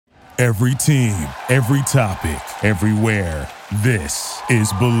Every team, every topic, everywhere. This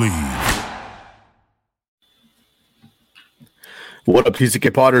is Believe. What up,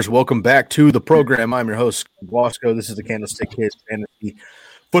 PCK Potters? Welcome back to the program. I'm your host, Wasco. This is the Candlestick Kids Fantasy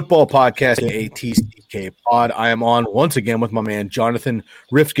Football Podcast, a TCK Pod. I am on once again with my man, Jonathan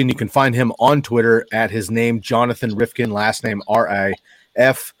Rifkind. You can find him on Twitter at his name, Jonathan Rifkind, last name Rifkind.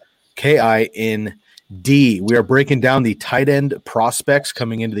 We are breaking down the tight end prospects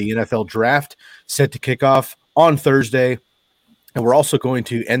coming into the NFL draft, set to kick off on Thursday. And we're also going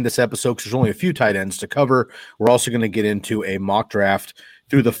to end this episode because there's only a few tight ends to cover. We're also going to get into a mock draft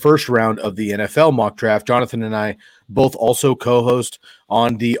through the first round of the NFL mock draft. Jonathan and I both also co-host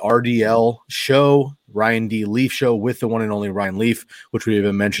on the RDL show, Ryan D. Leaf show, with the one and only Ryan Leaf, which we've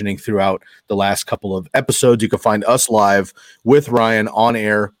been mentioning throughout the last couple of episodes. You can find us live with Ryan on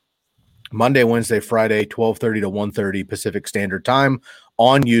air Monday, Wednesday, Friday, 12:30 to 1:30 Pacific Standard Time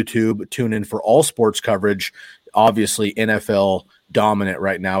on YouTube. Tune in for all sports coverage. Obviously, NFL dominant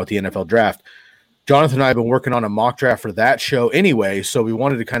right now with the NFL draft. Jonathan and I have been working on a mock draft for that show anyway, so we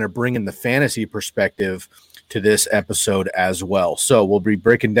wanted to kind of bring in the fantasy perspective to this episode as well. So we'll be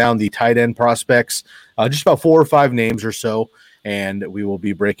breaking down the tight end prospects, just about 4 or 5 names or so, and we will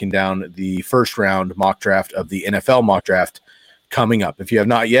be breaking down the first round mock draft of the NFL mock draft coming up. If you have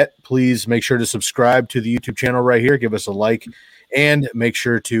not yet, please make sure to subscribe to the YouTube channel right here. Give us a like and make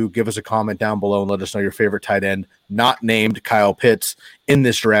sure to give us a comment down below and let us know your favorite tight end not named Kyle Pitts in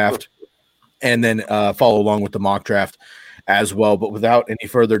this draft, and then follow along with the mock draft as well. But without any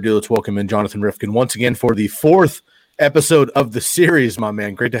further ado, let's welcome in Jonathan Rifkind once again for the 4th episode of the series, my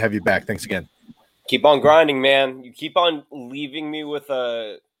man. Great to have you back. Thanks again. Keep on grinding, man. You keep on leaving me with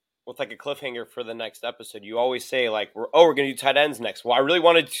a cliffhanger for the next episode. You always say we're going to do tight ends next. Well, I really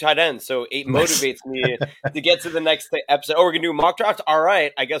want to do tight ends, so it motivates me to get to the next episode. Oh, we're going to do a mock draft? All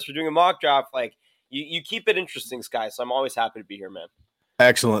right, I guess we're doing a mock draft. You keep it interesting, Sky, so I'm always happy to be here, man.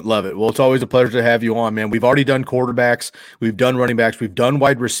 Excellent. Love it. Well, it's always a pleasure to have you on, man. We've already done quarterbacks. We've done running backs. We've done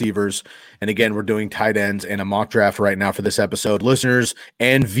wide receivers. And again, we're doing tight ends and a mock draft right now for this episode. Listeners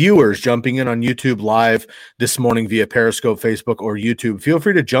and viewers jumping in on YouTube live this morning via Periscope, Facebook, or YouTube, feel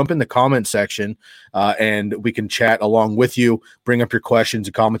free to jump in the comment section and we can chat along with you. Bring up your questions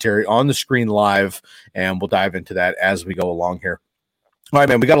and commentary on the screen live, and we'll dive into that as we go along here. All right,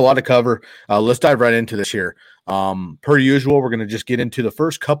 man, we got a lot to cover. Let's dive right into this here. Per usual, we're going to just get into the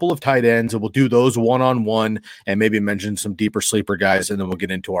first couple of tight ends, and we'll do those one-on-one and maybe mention some deeper sleeper guys, and then we'll get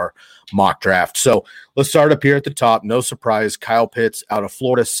into our mock draft. So let's start up here at the top. No surprise, Kyle Pitts out of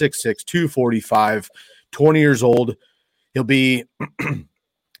Florida, 6'6", 245, 20 years old. He'll be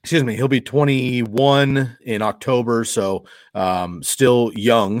he'll be 21 in October, so still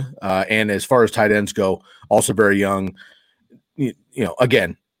young. And as far as tight ends go, also very young.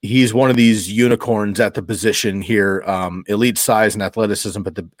 Again, he's one of these unicorns at the position here. Elite size and athleticism,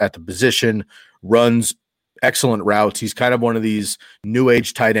 but at the position, runs excellent routes. He's kind of one of these new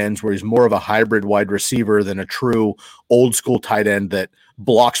age tight ends where he's more of a hybrid wide receiver than a true old school tight end that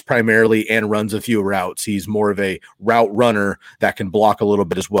blocks primarily and runs a few routes. He's more of a route runner that can block a little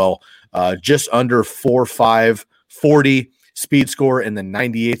bit as well. Just under 4.5, 40 speed score in the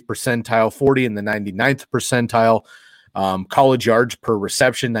 98th percentile, 40 in the 99th percentile. College yards per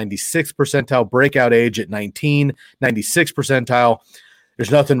reception, 96th percentile, breakout age at 19, 96th percentile. There's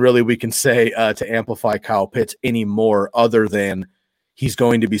nothing really we can say to amplify Kyle Pitts anymore other than he's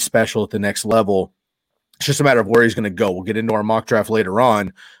going to be special at the next level. It's just a matter of where he's going to go. We'll get into our mock draft later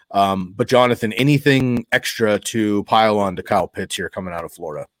on. But Jonathan, anything extra to pile on to Kyle Pitts here coming out of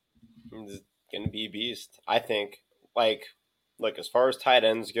Florida? He's going to be a beast, I think. Look, as far as tight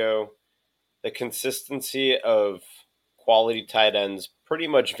ends go, the consistency of quality tight ends pretty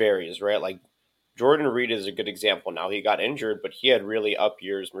much varies, right? Jordan Reed is a good example. Now he got injured, but he had really up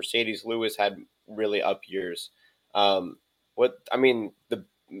years. Mercedes Lewis had really up years. The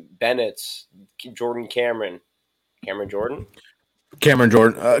Bennett's, Cameron Jordan.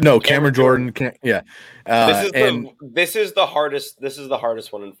 Yeah. This is the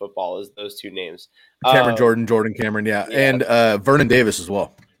hardest one in football is those two names. Jordan Cameron. Yeah. And Vernon Davis as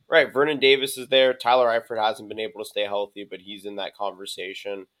well. Right, Vernon Davis is there. Tyler Eifert hasn't been able to stay healthy, but he's in that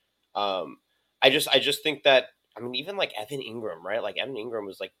conversation. I just think that even Evan Ingram, right? Evan Ingram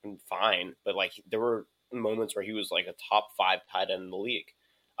was been fine, but there were moments where he was a top 5 tight end in the league.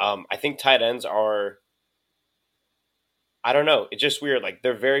 I think tight ends are, I don't know, it's just weird.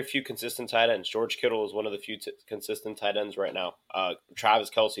 There are very few consistent tight ends. George Kittle is one of the few consistent tight ends right now. Travis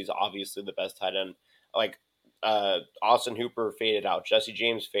Kelce is obviously the best tight end. Austin Hooper faded out. Jesse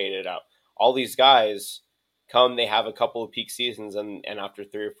James faded out. All these guys come they have a couple of peak seasons, and after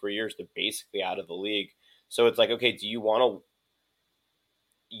 3 or 4 years, they're basically out of the league. So it's like, okay, do you want to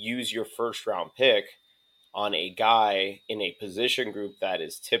use your first round pick on a guy in a position group that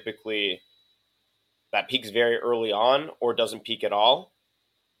is typically that peaks very early on or doesn't peak at all,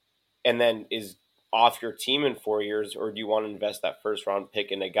 and then is off your team in 4 years? Or do you want to invest that first round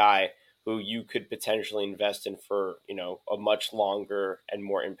pick in a guy who you could potentially invest in for, a much longer and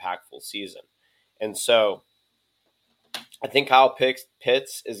more impactful season? And so I think Kyle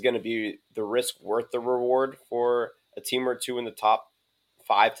Pitts is going to be the risk worth the reward for a team or two in the top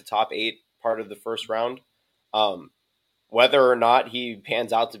 5 to top 8 part of the first round. Whether or not he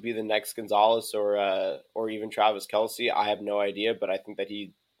pans out to be the next Gonzalez or even Travis Kelce, I have no idea. But I think that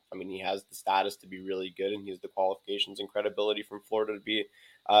he has the status to be really good, and he has the qualifications and credibility from Florida to be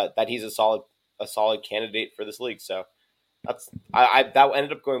that he's a solid candidate for this league. So that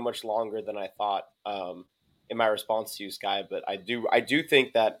ended up going much longer than I thought in my response to you, Sky. But I do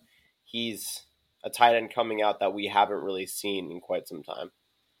think that he's a tight end coming out that we haven't really seen in quite some time.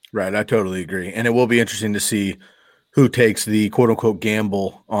 Right, I totally agree, and it will be interesting to see who takes the quote-unquote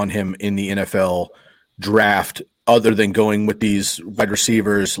gamble on him in the NFL draft, other than going with these wide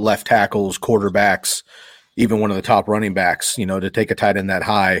receivers, left tackles, quarterbacks, even one of the top running backs. To take a tight end that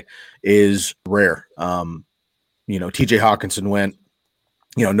high is rare. TJ Hawkinson went,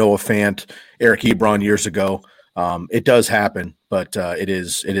 Noah Fant, Eric Ebron years ago. It does happen, but it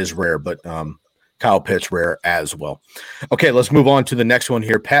is rare. But Kyle Pitts rare as well. Okay, let's move on to the next one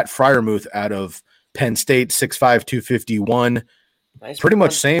here. Pat Freiermuth out of Penn State, 6'5", 251. Nice. Pretty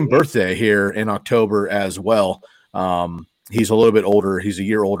much same birthday here in October as well. He's a little bit older. He's a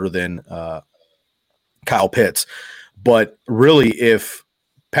year older than Kyle Pitts. But really, if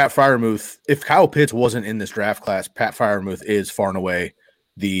Kyle Pitts wasn't in this draft class, Pat Freiermuth is far and away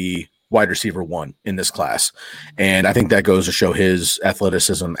the wide receiver 1 in this class. And I think that goes to show his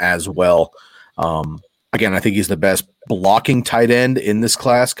athleticism as well. Again, I think he's the best blocking tight end in this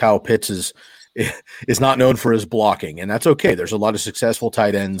class. Kyle Pitts is not known for his blocking, and that's okay. There's a lot of successful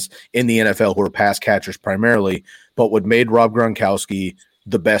tight ends in the NFL who are pass catchers primarily, but what made Rob Gronkowski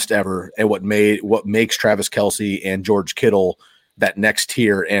the best ever, and what makes Travis Kelce and George Kittle that next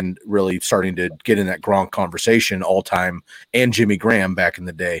tier, and really starting to get in that Gronk conversation all time, and Jimmy Graham back in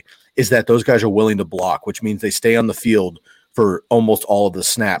the day, is that those guys are willing to block, which means they stay on the field for almost all of the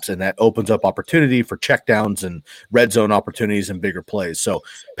snaps, and that opens up opportunity for checkdowns and red zone opportunities and bigger plays. So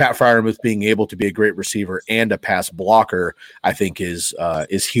Pat Freiermuth being able to be a great receiver and a pass blocker, I think is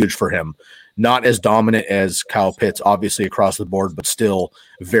huge for him. Not as dominant as Kyle Pitts, obviously, across the board, but still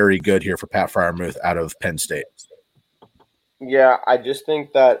very good here for Pat Freiermuth out of Penn State. Yeah, I just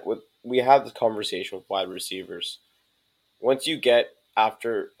think that we have this conversation with wide receivers. Once you get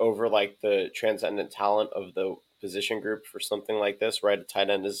over like the transcendent talent of the position group for something like this, right? A tight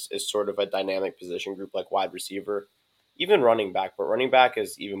end is sort of a dynamic position group like wide receiver, even running back, but running back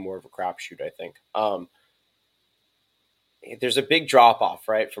is even more of a crapshoot, I think. There's a big drop off,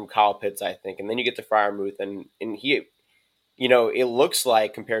 right, from Kyle Pitts, I think, and then you get to Freiermuth, and he, it looks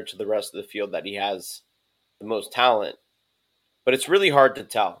like compared to the rest of the field that he has the most talent, but it's really hard to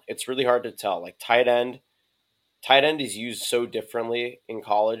tell. Like tight end is used so differently in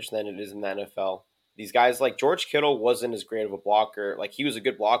college than it is in the NFL. These guys like George Kittle wasn't as great of a blocker. Like he was a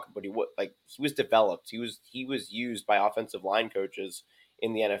good blocker, but he was developed. He was used by offensive line coaches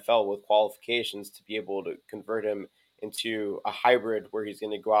in the NFL with qualifications to be able to convert him into a hybrid where he's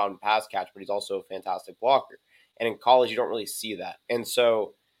going to go out and pass catch, but he's also a fantastic blocker. And in college, you don't really see that. And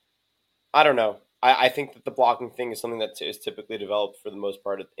so I don't know. I think that the blocking thing is something that is typically developed for the most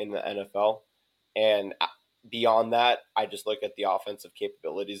part in the NFL. And beyond that, I just look at the offensive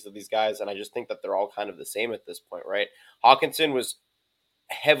capabilities of these guys, and I just think that they're all kind of the same at this point, right? Hawkinson was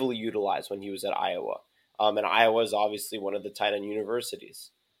heavily utilized when he was at Iowa. And Iowa is obviously one of the tight end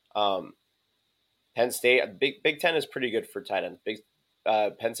universities. Penn State, Big Ten is pretty good for tight ends.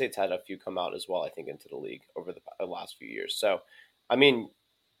 Penn State's had a few come out as well, I think, into the league over the last few years. So, I mean,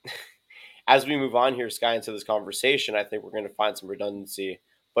 as we move on here, Sky, into this conversation, I think we're going to find some redundancy.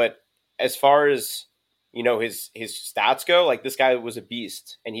 But as far as his stats go, like this guy was a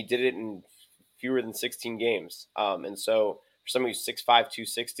beast, and he did it in fewer than 16 games. And so for somebody who's 6'5",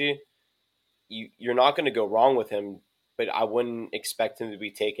 260, you're not going to go wrong with him, but I wouldn't expect him to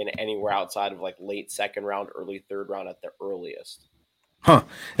be taken anywhere outside of like late second round, early third round at the earliest. Huh.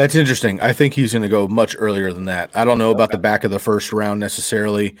 That's interesting. I think he's going to go much earlier than that. I don't know about the back of the first round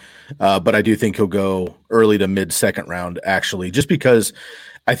necessarily, but I do think he'll go early to mid second round, actually, just because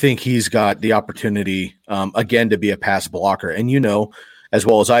I think he's got the opportunity, again, to be a pass blocker. And, as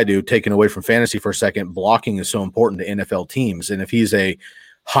well as I do, taken away from fantasy for a second, blocking is so important to NFL teams. And if he's a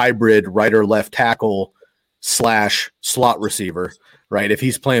hybrid right or left tackle / slot receiver, right? If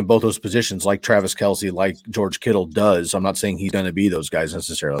he's playing both those positions like Travis Kelce, like George Kittle does, I'm not saying he's going to be those guys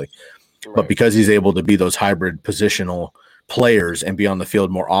necessarily, but because he's able to be those hybrid positional players and be on the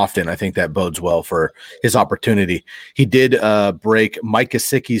field more often, I think that bodes well for his opportunity. He did break Mike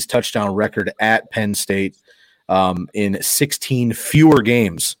Gesicki's touchdown record at Penn State in 16 fewer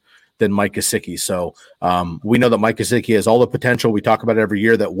games than Mike Gesicki. So we know that Mike Gesicki has all the potential. We talk about it every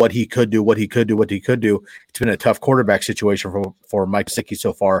year, that what he could do. It's been a tough quarterback situation for Mike Gesicki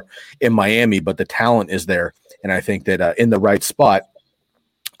so far in Miami, but the talent is there. And I think that in the right spot,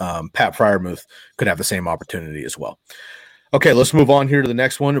 Pat Freiermuth could have the same opportunity as well. Okay, let's move on here to the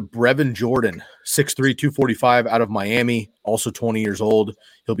next one. Brevin Jordan, 6'3", 245 out of Miami, also 20 years old.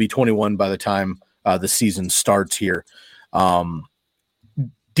 He'll be 21 by the time the season starts here.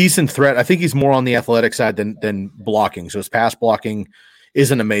 Decent threat. I think he's more on the athletic side than blocking. So his pass blocking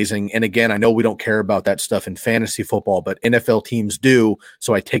isn't amazing. And again, I know we don't care about that stuff in fantasy football, but NFL teams do.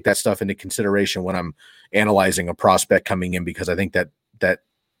 So I take that stuff into consideration when I'm analyzing a prospect coming in, because I think that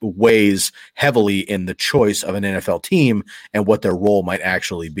weighs heavily in the choice of an NFL team and what their role might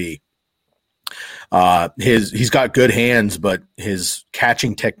actually be. He's got good hands, but his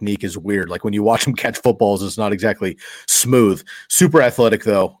catching technique is weird. Like when you watch him catch footballs, it's not exactly smooth. Super athletic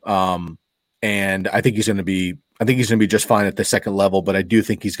though. And I think he's going to be just fine at the second level, but I do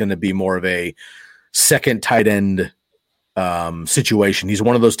think he's going to be more of a second tight end situation. He's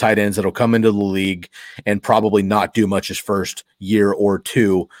one of those tight ends that'll come into the league and probably not do much his first year or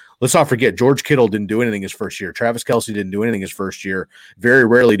two. Let's not forget, George Kittle didn't do anything his first year. Travis Kelce didn't do anything his first year. Very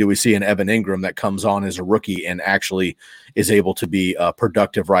rarely do we see an Evan Ingram that comes on as a rookie and actually is able to be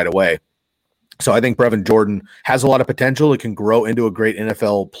productive right away. So I think Brevin Jordan has a lot of potential. It can grow into a great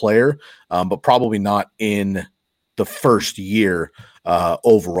NFL player, but probably not in the first year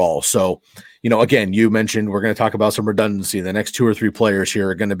overall. So, again, you mentioned we're going to talk about some redundancy. The next 2 or 3 players here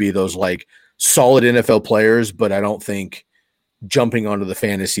are going to be those like solid NFL players, but I don't think jumping onto the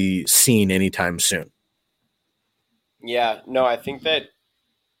fantasy scene anytime soon. Yeah, no, I think that's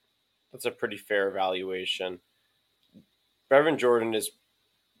a pretty fair evaluation. Brevin Jordan is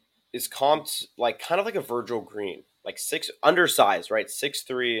comped like kind of like a Virgil Green, like undersized, right?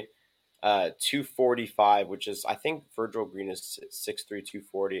 6'3", 245, which is, I think Virgil Green is 6'3",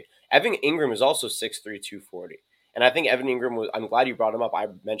 240. Evan Ingram is also 6'3", 240. And I think Evan Ingram I'm glad you brought him up. I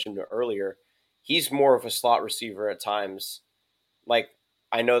mentioned it earlier. He's more of a slot receiver at times. Like,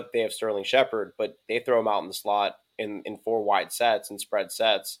 I know that they have Sterling Shepard, but they throw him out in the slot in 4 wide sets and spread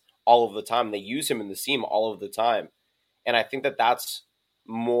sets all of the time. They use him in the seam all of the time. And I think that that's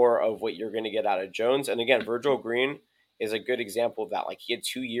more of what you're going to get out of Jones. And again, Virgil Green is a good example of that. Like, he had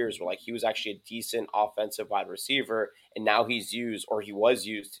 2 years where like he was actually a decent offensive wide receiver, and now he was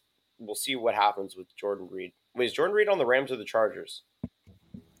used. We'll see what happens with Jordan Reed. Wait, is Jordan Reed on the Rams or the Chargers?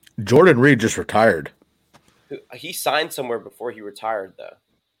 Jordan Reed just retired. He signed somewhere before he retired, though.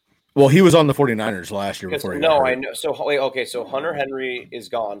 Well, he was on the 49ers last year before he got hurt. I know. So wait, okay. So Hunter Henry is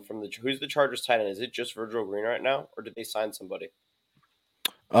gone from who's the Chargers tight end? Is it just Virgil Green right now, or did they sign somebody?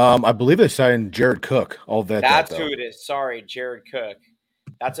 I believe they signed Jared Cook. That's who it is. Sorry, Jared Cook.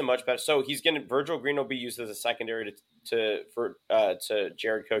 That's a much better. So Virgil Green will be used as a secondary to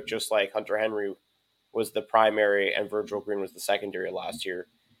Jared Cook, just like Hunter Henry was the primary and Virgil Green was the secondary last year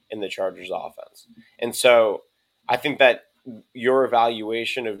in the Chargers offense. And so I think that your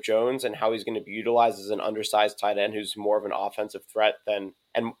evaluation of Jones and how he's going to be utilized as an undersized tight end who's more of an offensive threat and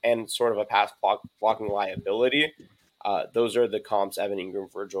sort of a pass blocking liability, those are the comps, Evan Ingram,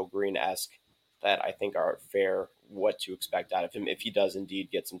 Virgil Green-esque, that I think are fair what to expect out of him if he does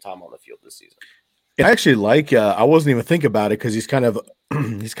indeed get some time on the field this season. I actually like I wasn't even thinking about it because he's kind of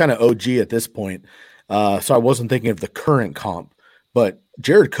OG at this point. So I wasn't thinking of the current comp. But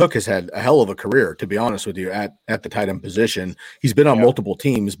Jared Cook has had a hell of a career, to be honest with you, at the tight end position. He's been on multiple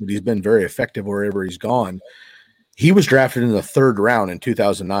teams, but he's been very effective wherever he's gone. He was drafted in the 3rd round in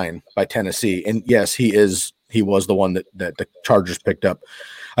 2009 by Tennessee. And yes, he was the one that the Chargers picked up.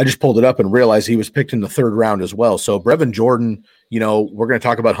 I just pulled it up and realized he was picked in the 3rd round as well. So Brevin Jordan, we're going to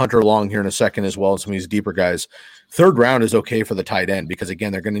talk about Hunter Long here in a second as well as some of these deeper guys. 3rd round is okay for the tight end because,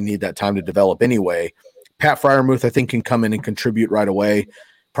 again, they're going to need that time to develop anyway. Pat Freiermuth, I think, can come in and contribute right away.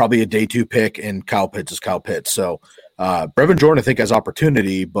 Probably a day 2 pick, and Kyle Pitts is Kyle Pitts. So Brevin Jordan, I think, has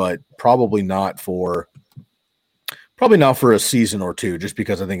opportunity, but probably not for a season or 2, just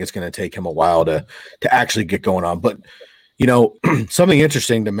because I think it's going to take him a while to actually get going on. But, something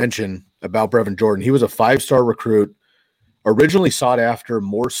interesting to mention about Brevin Jordan, he was a 5-star recruit originally sought after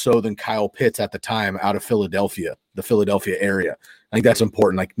more so than Kyle Pitts at the time out of Philadelphia, the Philadelphia area. I think that's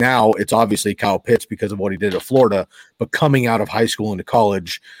important. Like now it's obviously Kyle Pitts because of what he did at Florida, but coming out of high school into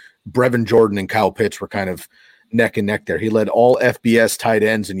college, Brevin Jordan and Kyle Pitts were kind of neck and neck there. He led all FBS tight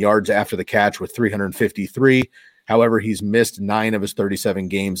ends in yards after the catch with 353. However, he's missed 9 of his 37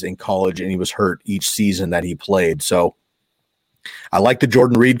 games in college, and he was hurt each season that he played. So I like the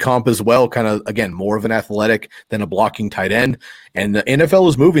Jordan Reed comp as well, kind of, again, more of an athletic than a blocking tight end. And the NFL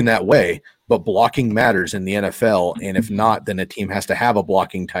is moving that way, but blocking matters in the NFL. And if not, then a team has to have a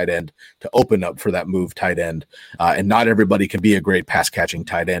blocking tight end to open up for that move tight end. And not everybody can be a great pass-catching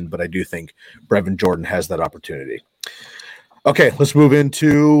tight end, but I do think Brevin Jordan has that opportunity. Okay, let's move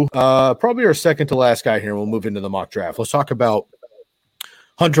into probably our second to last guy here. We'll move into the mock draft. Let's talk about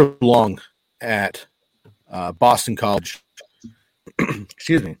Hunter Long at Boston College.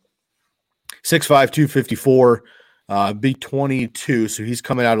 Excuse me. 6'5", 254, big 22, so he's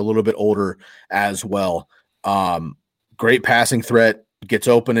coming out a little bit older as well. Great passing threat, gets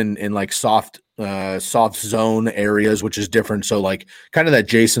open in like soft zone areas, which is different. So like kind of that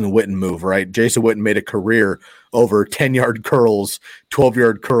Jason Witten move, right? Jason Witten made a career over 10-yard curls,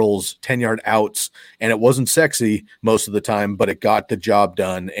 12-yard curls, 10-yard outs, and it wasn't sexy most of the time, but it got the job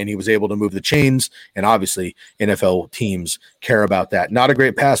done, and he was able to move the chains, and obviously NFL teams care about that. Not a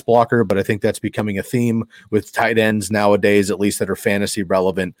great pass blocker, but I think that's becoming a theme with tight ends nowadays, at least that are fantasy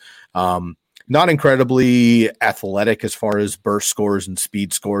relevant. Not incredibly athletic as far as burst scores and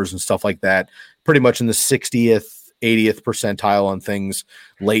speed scores and stuff like that. Pretty much in the 60th, 80th percentile on things.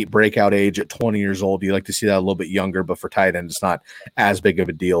 Late breakout age at 20 years old. You like to see that a little bit younger, but for tight end, it's not as big of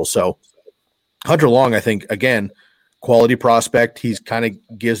a deal. So Hunter Long, I think, again, quality prospect. He's kind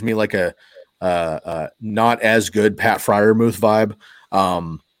of gives me like a not as good Pat Freiermuth vibe.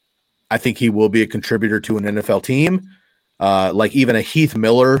 I think he will be a contributor to an NFL team. Like even a Heath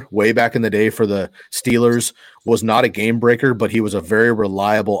Miller way back in the day for the Steelers was not a game breaker, but he was a very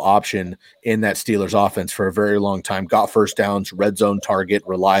reliable option in that Steelers offense for a very long time. Got first downs, red zone target,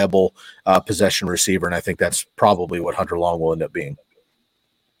 reliable possession receiver. And I think that's probably what Hunter Long will end up being.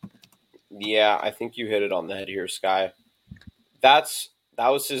 Yeah, I think you hit it on the head here, Sky. That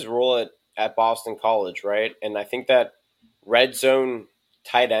was his role at Boston College, right? And I think that red zone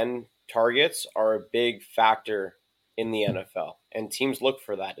tight end targets are a big factor in the NFL, and teams look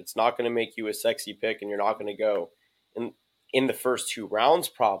for that. It's not going to make you a sexy pick, and you're not going to go in the first 2 rounds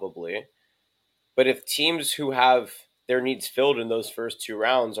probably. But if teams who have their needs filled in those first 2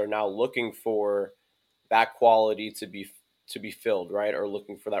 rounds are now looking for that quality to be filled, right, or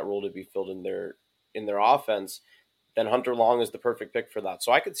looking for that role to be filled in their offense, then Hunter Long is the perfect pick for that.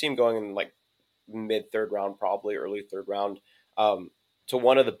 So I could see him going in like mid 3rd round, probably early 3rd round, to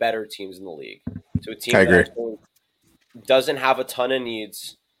one of the better teams in the league, to a team that doesn't have a ton of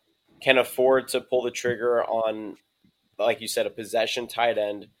needs, can afford to pull the trigger on, like you said, a possession tight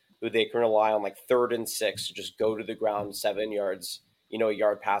end who they can rely on like 3rd and 6 to just go to the ground 7 yards, a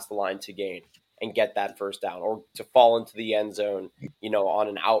yard past the line to gain and get that first down, or to fall into the end zone, on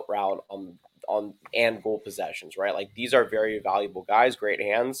an out route on and goal possessions, right? Like these are very valuable guys, great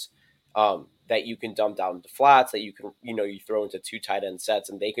hands, that you can dump down into flats, that you can, you throw into 2 tight end sets,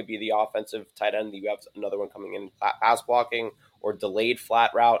 and they could be the offensive tight end. You have another one coming in pass blocking or delayed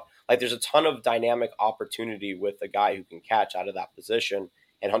flat route. Like there's a ton of dynamic opportunity with a guy who can catch out of that position,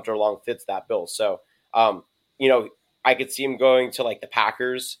 and Hunter Long fits that bill. So, I could see him going to like the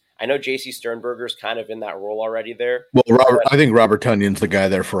Packers. I know J.C. Sternberger's kind of in that role already there. Well, I think Robert Tunyon's the guy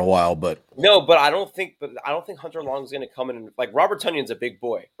there for a while, but I don't think Hunter Long is going to come in and, like, Robert Tunyon's a big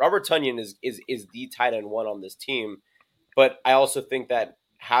boy. Robert Tunyon is the tight end 1 on this team, but I also think that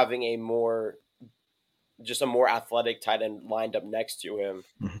having a more athletic tight end lined up next to him,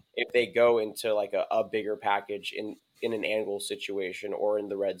 if they go into like a bigger package in an angle situation or in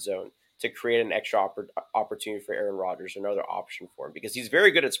the red zone, to create an extra opportunity for Aaron Rodgers, another option for him, because he's very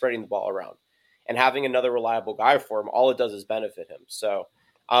good at spreading the ball around, and having another reliable guy for him, all it does is benefit him. So,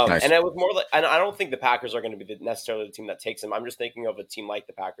 nice. And it was more like, and I don't think the Packers are going to be necessarily the team that takes him. I'm just thinking of a team like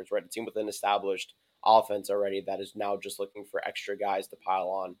the Packers, right? A team with an established offense already that is now just looking for extra guys to pile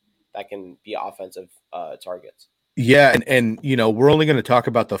on that can be offensive targets. Yeah, and we're only going to talk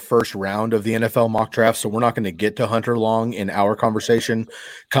about the first round of the NFL mock draft, so we're not going to get to Hunter Long in our conversation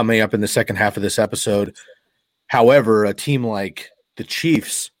coming up in the second half of this episode. However, a team like the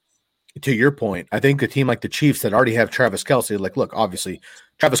Chiefs, to your point, I think a team like the Chiefs that already have Travis Kelce, like, look, obviously,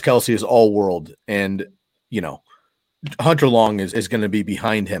 Travis Kelce is all world, and, Hunter Long is going to be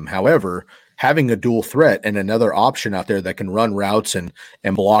behind him. However, having a dual threat and another option out there that can run routes and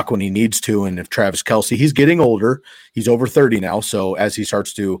block when he needs to. And if Travis Kelce, he's getting older, he's over 30 now. So as he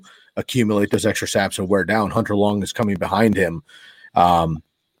starts to accumulate those extra snaps and wear down, Hunter Long is coming behind him.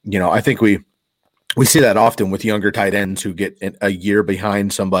 I think we see that often with younger tight ends who get a year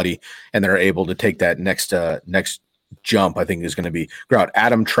behind somebody and they're able to take that next jump. I think is going to be grout.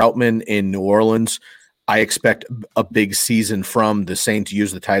 Adam Troutman in New Orleans. I expect a big season from the Saints.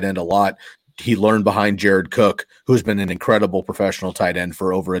 Use the tight end a lot. He learned behind Jared Cook, who's been an incredible professional tight end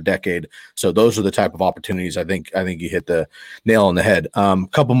for over a decade. So those are the type of opportunities. I think you hit the nail on the head.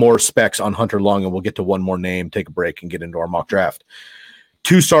 Couple more specs on Hunter Long, and we'll get to one more name, take a break, and get into our mock draft.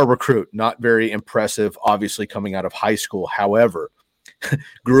 2-star recruit, not very impressive, obviously coming out of high school. However,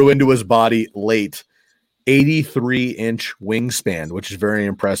 grew into his body late. 83-inch wingspan, which is very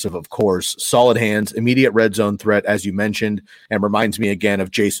impressive, of course. Solid hands, immediate red zone threat, as you mentioned, and reminds me again of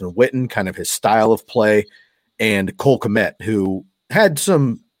Jason Witten, kind of his style of play, and Cole Kmet, who had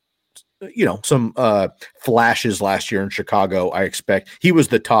some flashes last year in Chicago. I expect he was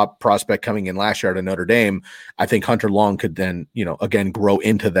the top prospect coming in last year out of Notre Dame. I think Hunter Long could then, again, grow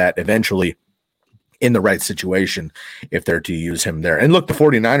into that eventually in the right situation if they're to use him there. And look, the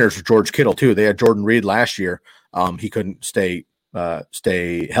 49ers with George Kittle too. They had Jordan Reed last year. He couldn't stay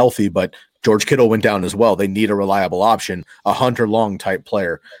healthy, but George Kittle went down as well. They need a reliable option. A Hunter Long type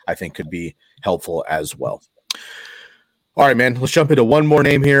player, I think, could be helpful as well. All right, man, let's jump into one more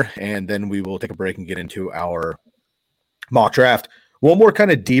name here, and then we will take a break and get into our mock draft. One more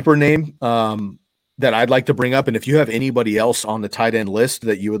kind of deeper name that I'd like to bring up, and if you have anybody else on the tight end list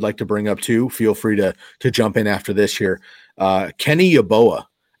that you would like to bring up too, feel free to jump in after this here. Kenny Yeboah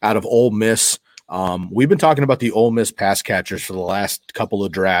out of Ole Miss. We've been talking about the Ole Miss pass catchers for the last couple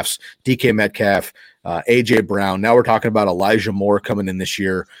of drafts. DK Metcalf, AJ Brown. Now we're talking about Elijah Moore coming in this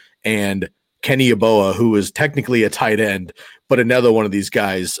year, and Kenny Yeboah, who is technically a tight end, but another one of these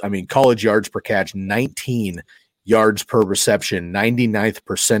guys. I mean, college yards per catch, 19 yards per reception, 99th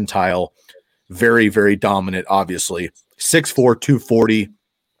percentile. Very, very dominant, obviously. 6'4", 240,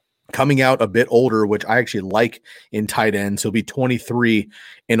 coming out a bit older, which I actually like in tight ends. He'll be 23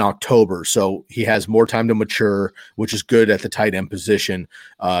 in October, so he has more time to mature, which is good at the tight end position.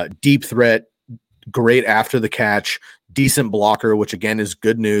 Deep threat, great after the catch, decent blocker, which again is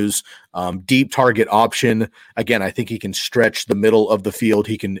good news. Deep target option. Again, I think he can stretch the middle of the field.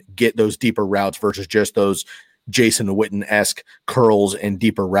 He can get those deeper routes versus just those Jason Witten-esque curls and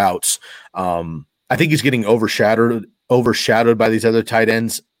deeper routes. I think he's getting overshadowed by these other tight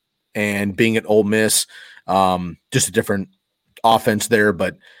ends, and being at Ole Miss, just a different offense there,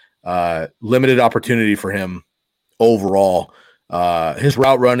 but limited opportunity for him overall. His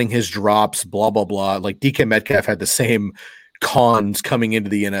route running, his drops, blah, blah, blah. Like DK Metcalf had the same cons coming into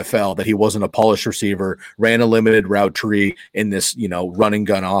the NFL, that he wasn't a polished receiver, ran a limited route tree in this, run and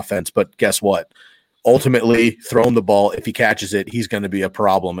gun offense. But guess what? Ultimately, throwing the ball, if he catches it, he's going to be a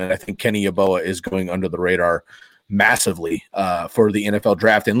problem. And I think Kenny Yeboah is going under the radar massively for the NFL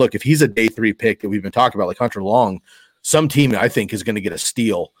draft. And look, if he's a day 3 pick that we've been talking about, like Hunter Long, some team I think is going to get a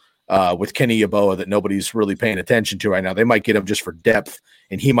steal with Kenny Yeboah that nobody's really paying attention to right now. They might get him just for depth,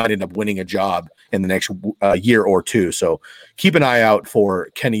 and he might end up winning a job in the next year or two. So keep an eye out for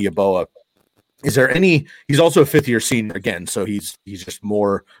Kenny Yeboah. Is there any? He's also a 5th-year senior again, so he's just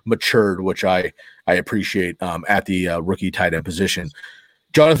more matured, which I appreciate at the rookie tight end position.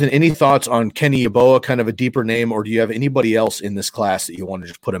 Jonathan, any thoughts on Kenny Yeboah, kind of a deeper name, or do you have anybody else in this class that you want to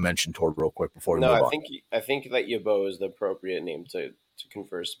just put a mention toward real quick before we move on? I think that Yeboah is the appropriate name to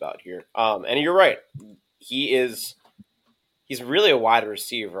converse about here. And you're right. He's really a wide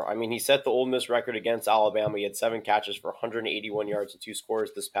receiver. I mean, he set the Ole Miss record against Alabama. He had 7 catches for 181 yards and 2 scores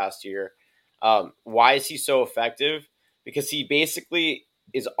this past year. Why is he so effective? Because he basically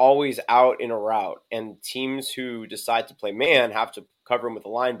is always out in a route, and teams who decide to play man have to cover him with a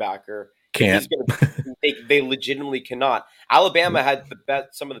linebacker. Can't. They legitimately cannot. Alabama had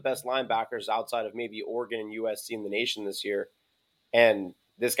some of the best linebackers outside of maybe Oregon and USC in the nation this year, and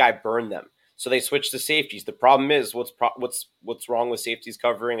this guy burned them. So they switched to safeties. The problem is what's wrong with safeties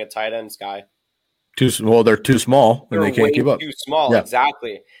covering a tight end, Sky? They're too small, and they can't keep up. Too small, yeah.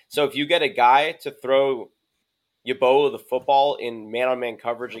 Exactly. So if you get a guy to throw Yeboah the football in man-on-man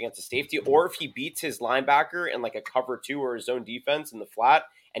coverage against a safety, or if he beats his linebacker in like a cover 2 or his zone defense in the flat,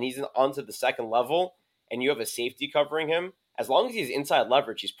 and he's onto the second level, and you have a safety covering him, as long as he's inside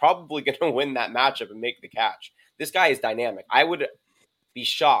leverage, he's probably going to win that matchup and make the catch. This guy is dynamic. I would be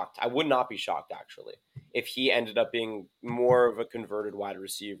shocked. I would not be shocked, actually, if he ended up being more of a converted wide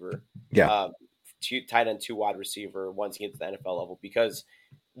receiver. Yeah. tight end, 2 wide receiver once he gets to the NFL level, because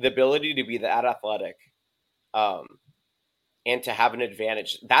the ability to be that athletic, and to have an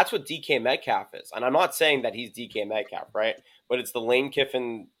advantage, that's what DK Metcalf is. And I'm not saying that he's DK Metcalf, right? But it's the Lane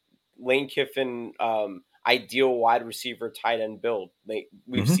Kiffin ideal wide receiver tight end build.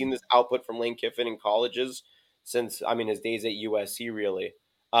 We've seen this output from Lane Kiffin in colleges since, his days at USC, really.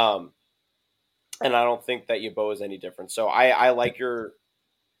 And I don't think that Yabo is any different. So I like the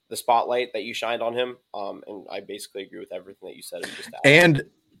spotlight that you shined on him. And I basically agree with everything that you said.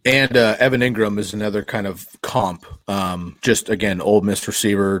 And Evan Ingram is another kind of comp. Just again, Ole Miss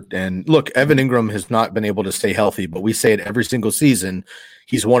receiver. And look, Evan Ingram has not been able to stay healthy, but we say it every single season.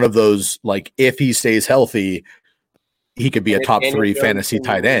 He's one of those, like, if he stays healthy, he could be a top 3 fantasy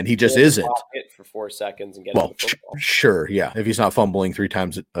tight end. He just isn't. For 4 seconds and get sure, yeah. If he's not fumbling 3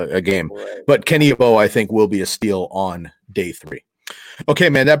 times a game, right. But Kenny Yabo, I think, will be a steal on day 3. Okay,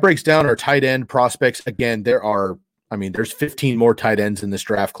 man, that breaks down our tight end prospects. Again, there's 15 more tight ends in this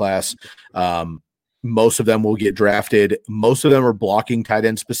draft class. Most of them will get drafted. Most of them are blocking tight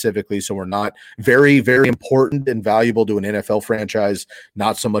ends specifically, so we're not very, very important and valuable to an NFL franchise,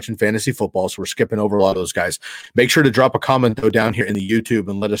 not so much in fantasy football, so we're skipping over a lot of those guys. Make sure to drop a comment, though, down here in the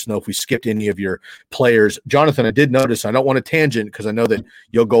YouTube and let us know if we skipped any of your players. Jonathan, I did notice, I don't want to tangent because I know that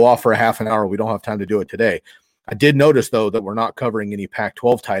you'll go off for a half an hour. We don't have time to do it today. I did notice, though, that we're not covering any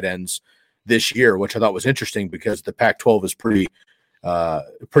Pac-12 tight ends this year, which I thought was interesting because the Pac-12 is pretty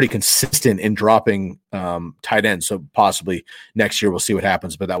consistent in dropping tight ends. So possibly next year we'll see what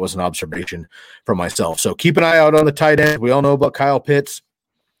happens, but that was an observation from myself. So keep an eye out on the tight end. We all know about Kyle Pitts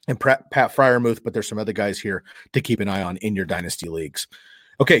and Pat Freiermuth, but there's some other guys here to keep an eye on in your dynasty leagues.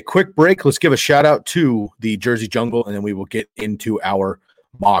 Okay, quick break. Let's give a shout out to the Jersey Jungle, and then we will get into our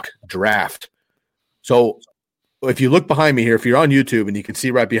mock draft. So if you look behind me here, if you're on YouTube and you can see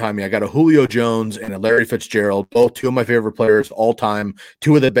right behind me, I got a Julio Jones and a Larry Fitzgerald, both 2 of my favorite players all time,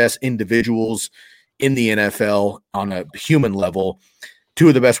 2 of the best individuals in the NFL on a human level, 2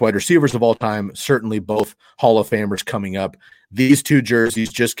 of the best wide receivers of all time, certainly both Hall of Famers coming up. These 2 jerseys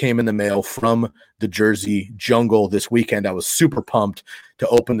just came in the mail from the Jersey Jungle this weekend. I was super pumped to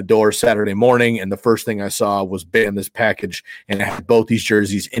open the door Saturday morning, and the first thing I saw was bam, this package, and it had both these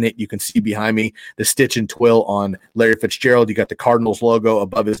jerseys in it. You can see behind me the stitch and twill on Larry Fitzgerald. You got the Cardinals logo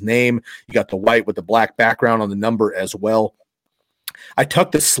above his name. You got the white with the black background on the number as well. I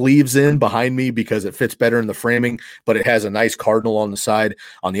tucked the sleeves in behind me because it fits better in the framing, but it has a nice cardinal on the side.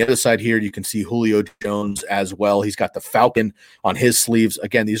 On the other side here, you can see Julio Jones as well. He's got the falcon on his sleeves.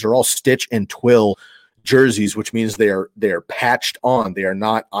 Again, these are all stitch and twill jerseys, which means they are patched on. They are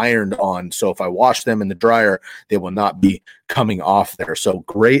not ironed on. So if I wash them in the dryer, they will not be coming off there. So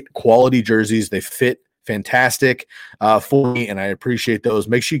great quality jerseys. They fit fantastic for me, and I appreciate those.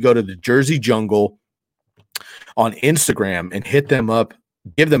 Make sure you go to the Jersey Jungle on Instagram and hit them up.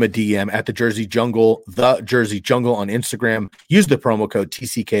 Give them a DM at the Jersey Jungle on Instagram. Use the promo code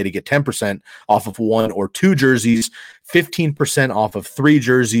TCK to get 10% off of 1 or 2 jerseys, 15% off of 3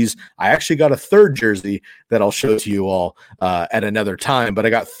 jerseys. I actually got a 3rd jersey that I'll show to you all at another time, but I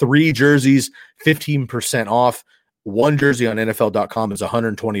got 3 jerseys, 15% off. 1 jersey on NFL.com is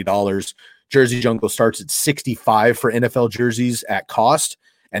 $120. Jersey Jungle starts at $65 for NFL jerseys at cost.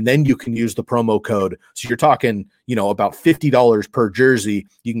 And then you can use the promo code. So you're talking, about $50 per jersey.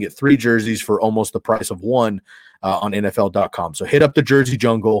 You can get 3 jerseys for almost the price of 1 on NFL.com. So hit up the Jersey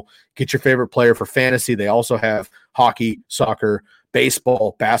Jungle, get your favorite player for fantasy. They also have hockey, soccer,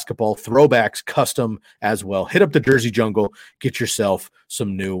 baseball, basketball, throwbacks, custom as well. Hit up the Jersey Jungle, get yourself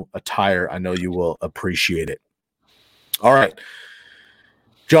some new attire. I know you will appreciate it. All right.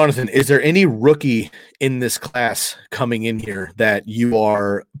 Jonathan, is there any rookie in this class coming in here that you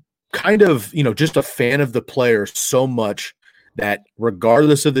are kind of, just a fan of the player so much that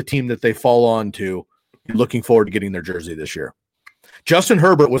regardless of the team that they fall on to, you're looking forward to getting their jersey this year? Justin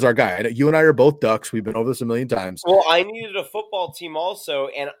Herbert was our guy. You and I are both Ducks. We've been over this a million times. Well, I needed a football team also,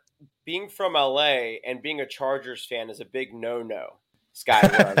 and being from LA and being a Chargers fan is a big no-no. Sky,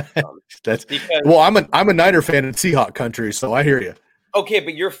 where I'm from. I'm a Niner fan in Seahawk country, so I hear you. Okay,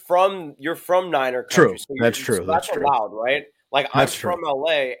 but you're from Niner country. True. So That's true. So that's allowed, right? Like, I'm from true.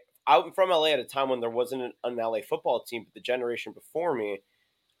 LA. I'm from LA at a time when there wasn't an LA football team, but the generation before me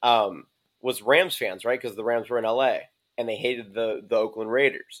was Rams fans, right? Because the Rams were in LA and they hated the Oakland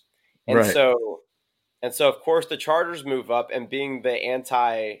Raiders. And right. so of course the Chargers move up, and being the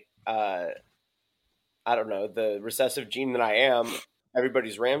the recessive gene that I am,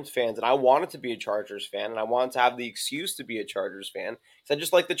 everybody's Rams fans, and I wanted to be a Chargers fan, and I wanted to have the excuse to be a Chargers fan because I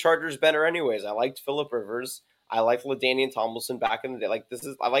just like the Chargers better anyways. I liked Phillip Rivers. I liked LaDainian Tomlinson back in the day. Like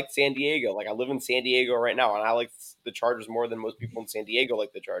I like San Diego. Like I live in San Diego right now, and I like the Chargers more than most people in San Diego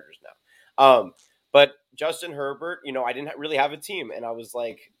like the Chargers now. But Justin Herbert, I didn't really have a team, and I was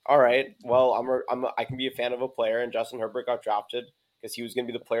like, all right, well, I can be a fan of a player, and Justin Herbert got drafted because he was going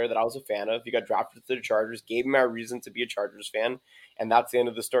to be the player that I was a fan of. He got drafted to the Chargers, gave me my reason to be a Chargers fan, and that's the end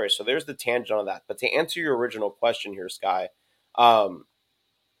of the story. So there's the tangent on that. But to answer your original question here, Sky, a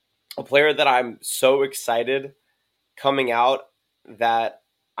player that I'm so excited coming out that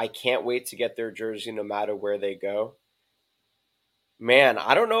I can't wait to get their jersey no matter where they go. Man,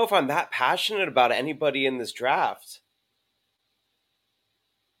 I don't know if I'm that passionate about anybody in this draft.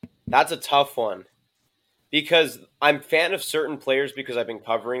 That's a tough one. Because I'm a fan of certain players because I've been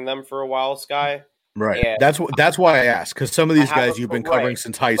covering them for a while, Sky. Right. And That's why I asked, because some of these guys you've been covering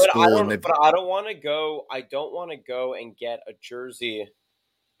since high school, but I don't want to go. I don't want to go and get a jersey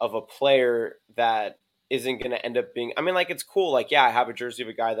of a player that isn't going to end up being. I mean, like, it's cool. Like, yeah, I have a jersey of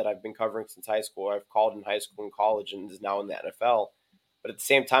a guy that I've been covering since high school. I've called in high school and college, and is now in the NFL. But at the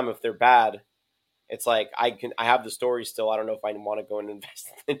same time, if they're bad, it's like I have the story still. I don't know if I want to go and invest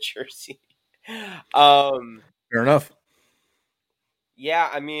in the jersey. Fair enough. Yeah,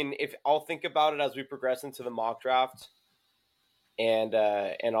 I mean, if I'll think about it as we progress into the mock draft, and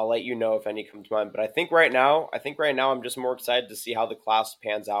I'll let you know if any come to mind. But I think right now I'm just more excited to see how the class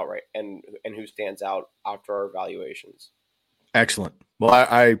pans out, right, and who stands out after our evaluations. Excellent. Well,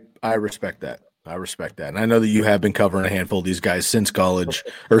 I respect that. I respect that. And I know that you have been covering a handful of these guys since college,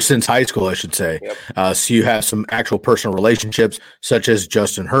 or since high school, I should say. Yep. So you have some actual personal relationships, such as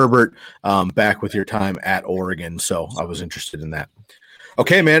Justin Herbert, back with your time at Oregon. So I was interested in that.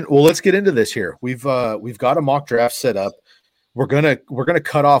 Okay, man. Well, let's get into this here. We've got a mock draft set up. We're gonna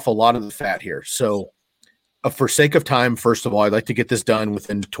cut off a lot of the fat here. So for sake of time, first of all, I'd like to get this done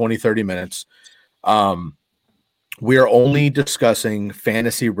within 20, 30 minutes. We are only discussing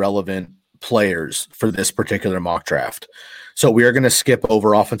fantasy relevant players for this particular mock draft. So we are going to skip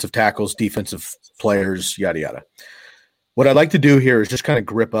over offensive tackles, defensive players, yada, yada. What I'd like to do here is just kind of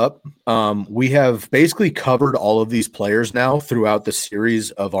grip up. We have basically covered all of these players now throughout the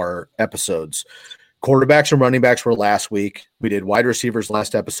series of our episodes. Quarterbacks and running backs were last week. We did wide receivers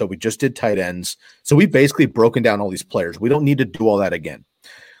last episode. We just did tight ends. So we've basically broken down all these players. We don't need to do all that again.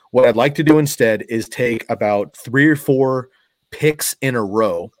 What I'd like to do instead is take about 3 or 4 picks in a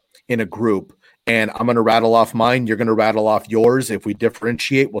row in a group, and I'm going to rattle off mine. You're going to rattle off yours. If we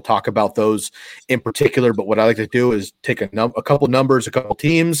differentiate, we'll talk about those in particular. But what I like to do is take a couple numbers, a couple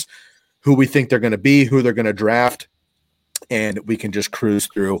teams, who we think they're going to be, who they're going to draft, and we can just cruise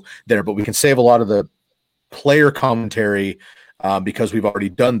through there. But we can save a lot of the player commentary because we've already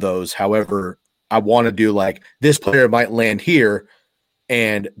done those. However, I want to do like this player might land here,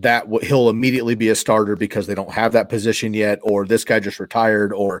 and that he'll immediately be a starter because they don't have that position yet, or this guy just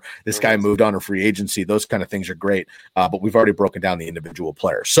retired, or this guy moved on to free agency. Those kind of things are great, but we've already broken down the individual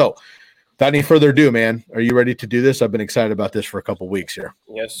players. So without any further ado, man, are you ready to do this? I've been excited about this for a couple weeks here.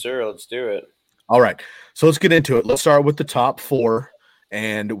 Yes, sir. Let's do it. All right. So let's get into it. Let's start with the top 4,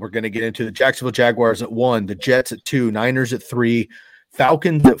 and we're going to get into the Jacksonville Jaguars at 1, the Jets at 2, Niners at 3,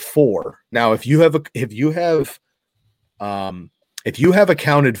 Falcons at 4. Now, if you have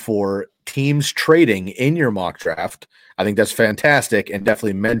accounted for teams trading in your mock draft, I think that's fantastic, and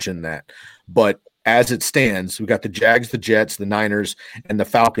definitely mention that. But as it stands, we've got the Jags, the Jets, the Niners, and the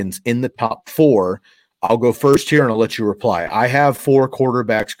Falcons in the top 4. I'll go first here, and I'll let you reply. I have 4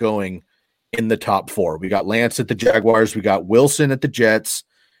 quarterbacks going in the top 4. We got Lance at the Jaguars. We got Wilson at the Jets,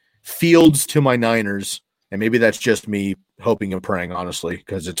 Fields to my Niners, and maybe that's just me hoping and praying, honestly,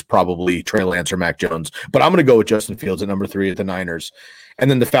 because it's probably Trey Lance or Mac Jones. But I'm going to go with Justin Fields at number 3 at the Niners. And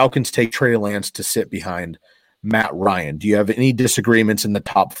then the Falcons take Trey Lance to sit behind Matt Ryan. Do you have any disagreements in the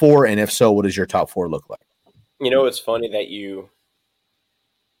top 4? And if so, what does your top 4 look like? It's funny that you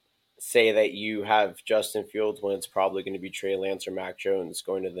say that you have Justin Fields when it's probably going to be Trey Lance or Mac Jones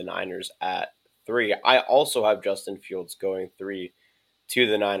going to the Niners at 3. I also have Justin Fields going 3 to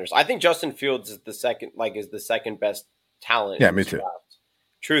the Niners. I think Justin Fields is the second best talent. Yeah, me too. Draft,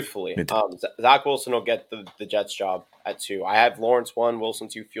 truthfully, me too. Zach Wilson will get the Jets job at 2. I have Lawrence 1, Wilson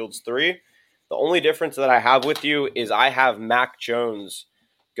 2, Fields 3. The only difference that I have with you is I have Mac Jones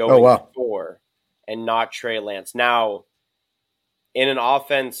going 4 and not Trey Lance. Now, in an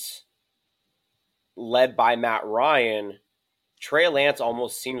offense led by Matt Ryan, Trey Lance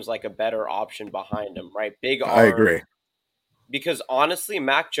almost seems like a better option behind him, right? Big arm. I agree. Because honestly,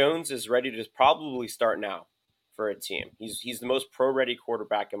 Mac Jones is ready to probably start now for a team. He's the most pro-ready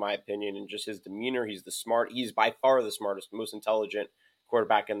quarterback, in my opinion, and just his demeanor. He's by far the smartest, most intelligent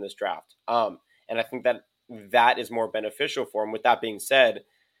quarterback in this draft. And I think that that is more beneficial for him. With that being said,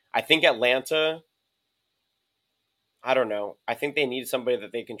 I think Atlanta, I don't know. I think they need somebody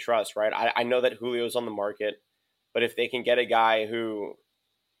that they can trust, right? I know that Julio's on the market, but if they can get a guy who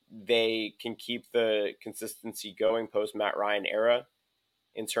they can keep the consistency going post Matt Ryan era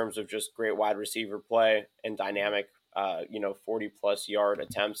in terms of just great wide receiver play and dynamic, 40 plus yard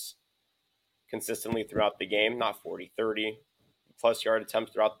attempts consistently throughout the game, not 40, 30 plus yard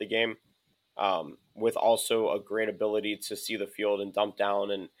attempts throughout the game, with also a great ability to see the field and dump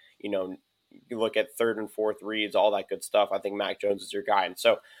down and, you look at third and fourth reads, all that good stuff. I think Mac Jones is your guy. And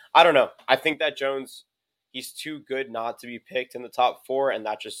so I don't know. I think that Jones, he's too good not to be picked in the top 4. And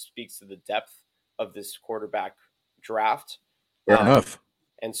that just speaks to the depth of this quarterback draft. Fair enough.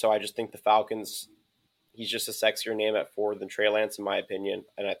 And so I just think the Falcons, he's just a sexier name at 4 than Trey Lance, in my opinion.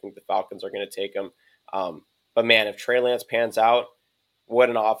 And I think the Falcons are going to take him. But man, if Trey Lance pans out, what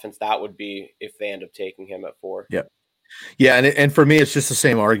an offense that would be if they end up taking him at 4. Yeah. Yeah, and for me, it's just the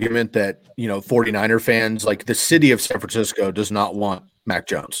same argument that, 49er fans, like the city of San Francisco does not want Mac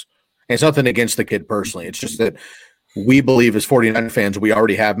Jones. And it's nothing against the kid personally. It's just that we believe as 49er fans, we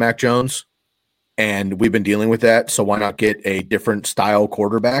already have Mac Jones, and we've been dealing with that. So why not get a different style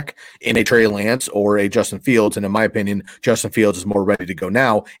quarterback in a Trey Lance or a Justin Fields? And in my opinion, Justin Fields is more ready to go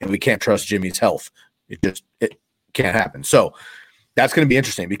now, and we can't trust Jimmy's health. It can't happen. So that's going to be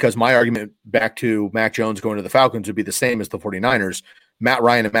interesting because my argument back to Mac Jones going to the Falcons would be the same as the 49ers. Matt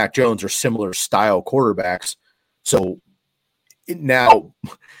Ryan and Mac Jones are similar style quarterbacks. So now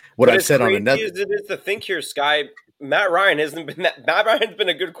what I've said on another – it is to think here, Sky, Matt Ryan's been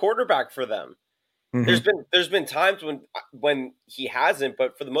a good quarterback for them. Mm-hmm. There's been times when he hasn't,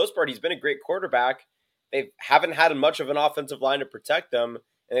 but for the most part, he's been a great quarterback. They haven't had much of an offensive line to protect them.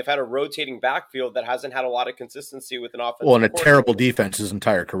 And they've had a rotating backfield that hasn't had a lot of consistency with an offense. Well, and a terrible defense his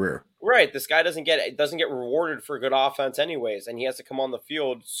entire career. Right. This guy doesn't get rewarded for good offense anyways. And he has to come on the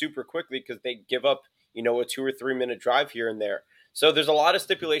field super quickly because they give up, a 2 or 3 minute drive here and there. So there's a lot of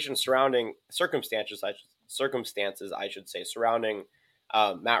stipulations surrounding circumstances, I should say, surrounding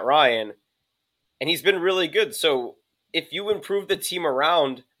Matt Ryan. And he's been really good. So if you improve the team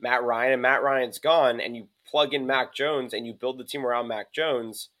around Matt Ryan and Matt Ryan's gone and you plug in Mac Jones and you build the team around Mac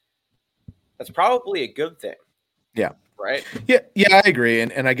Jones, that's probably a good thing. Yeah. Right? Yeah, I agree.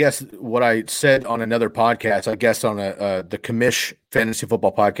 And I guess what I said on another podcast, I guess on the Commish Fantasy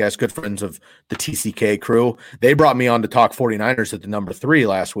Football Podcast, good friends of the TCK crew, they brought me on to talk 49ers at the number 3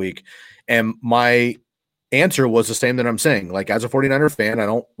 last week. And my answer was the same that I'm saying. Like, as a 49er fan, I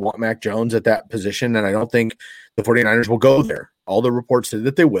don't want Mac Jones at that position, and I don't think the 49ers will go there. All the reports say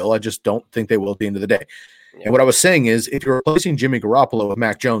that they will. I just don't think they will at the end of the day. Yeah. And what I was saying is, if you're replacing Jimmy Garoppolo with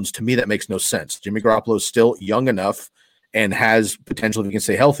Mac Jones, to me, that makes no sense. Jimmy Garoppolo is still young enough and has potential, if he can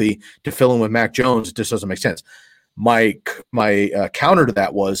stay healthy, to fill in with Mac Jones. It just doesn't make sense. My counter to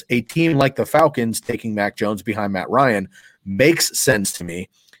that was a team like the Falcons taking Mac Jones behind Matt Ryan makes sense to me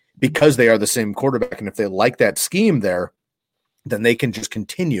because they are the same quarterback. And if they like that scheme there, then they can just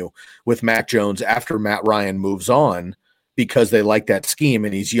continue with Mac Jones after Matt Ryan moves on, because they like that scheme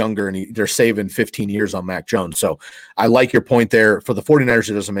and he's younger and they're saving 15 years on Mac Jones. So I like your point there. For the 49ers,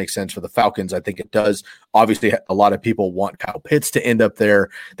 it doesn't make sense. For the Falcons, I think it does. Obviously, a lot of people want Kyle Pitts to end up there.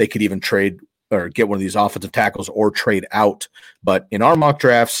 They could even trade or get one of these offensive tackles or trade out. But in our mock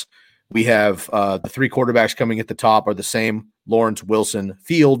drafts, we have the 3 quarterbacks coming at the top are the same: Lawrence, Wilson,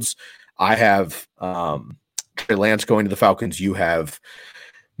 Fields. I have Trey Lance going to the Falcons. You have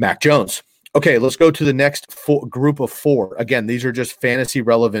Mac Jones. Okay, let's go to the next group of 4. Again, these are just fantasy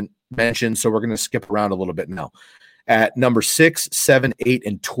relevant mentions, so we're going to skip around a little bit now. At number 6, 7, 8,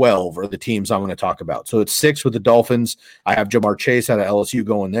 and 12 are the teams I'm going to talk about. So it's 6 with the Dolphins. I have Jamar Chase out of LSU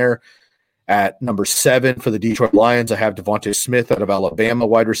going there. At number 7 for the Detroit Lions, I have Devontae Smith out of Alabama,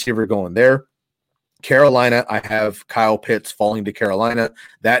 wide receiver, going there. Carolina, I have Kyle Pitts falling to Carolina.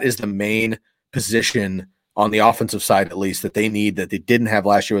 That is the main position on the offensive side, at least, that they need, that they didn't have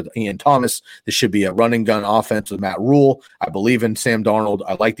last year with Ian Thomas. This should be a running gun offense with Matt Rule. I believe in Sam Darnold.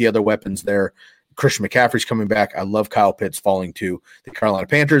 I like the other weapons there. Christian McCaffrey's coming back. I love Kyle Pitts falling to the Carolina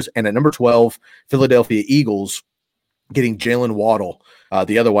Panthers. And at number 12, Philadelphia Eagles getting Jalen Waddle,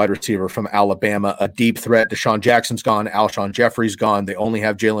 the other wide receiver from Alabama, a deep threat. Deshaun Jackson's gone. Alshon Jeffrey's gone. They only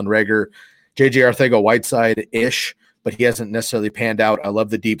have Jalen Reagor, J.J. Arcega-Whiteside-ish, but he hasn't necessarily panned out. I love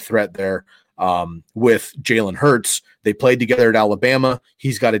the deep threat there. With Jalen Hurts. They played together at Alabama.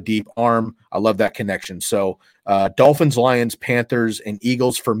 He's got a deep arm. I love that connection. So Dolphins, Lions, Panthers, and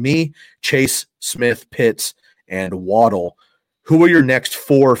Eagles for me: Chase, Smith, Pitts, and Waddle. Who are your next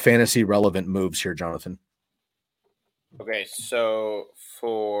 4 fantasy relevant moves here, Jonathan? Okay, so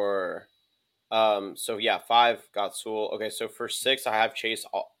for So yeah, 5 got Sewell. Okay, so for 6, I have Chase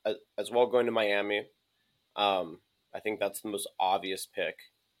as well going to Miami. I think that's the most obvious pick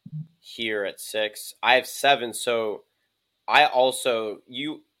here at 6. I have 7, so I also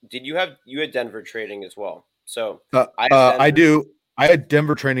you had Denver trading as well. So I have I Denver. do. I had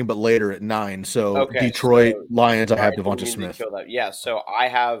Denver training, but later at 9. So Okay, Detroit so Lions, I sorry, have I didn't Devonta mean to Smith. kill that. Yeah, so I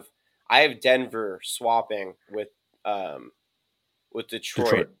have Denver swapping with Detroit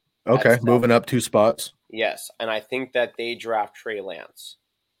Detroit. at Okay, 7. moving up 2 spots. Yes, and I think that they draft Trey Lance.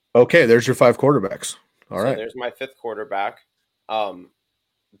 Okay, there's your 5 quarterbacks. All So right. there's my 5th quarterback. Um,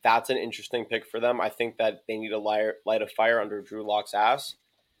 that's an interesting pick for them. I think that they need to light a fire under Drew Lock's ass.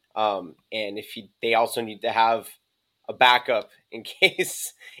 And they also need to have a backup in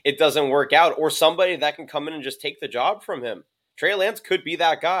case it doesn't work out, or somebody that can come in and just take the job from him. Trey Lance could be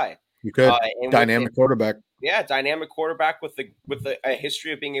that guy. You could. And with Dynamic quarterback. yeah, dynamic quarterback with a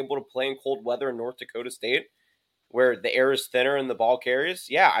history of being able to play in cold weather in North Dakota State, where the air is thinner and the ball carries.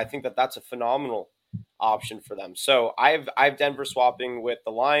 Yeah, I think that that's a phenomenal option for them. So I've Denver swapping with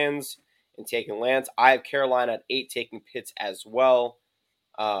the Lions and taking Lance. I have Carolina at 8 taking Pitts as well.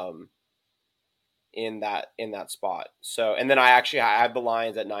 In that spot. So, and then I have the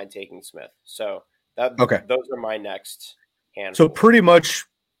Lions at 9 taking Smith. So Okay. those are my next So handful. pretty much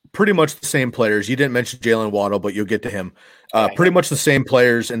the same players. You didn't mention Jalen Waddle, but you'll get to him. Pretty much the same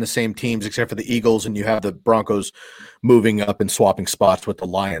players and the same teams, except for the Eagles, and you have the Broncos moving up and swapping spots with the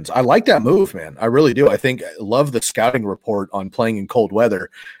Lions. I like that move, man. I really do. I love the scouting report on playing in cold weather.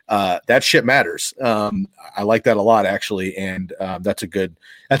 That shit matters. I like that a lot, actually, and that's a good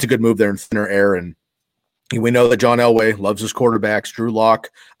move there in thinner air. And we know that John Elway loves his quarterbacks. Drew Lock,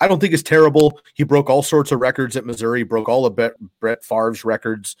 I don't think is terrible. He broke all sorts of records at Missouri. He broke all of Brett Favre's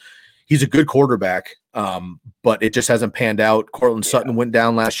records. He's a good quarterback, but it just hasn't panned out. Cortland Sutton went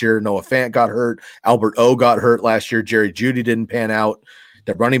down last year. Noah Fant got hurt. Albert O got hurt last year. Jerry Jeudy didn't pan out.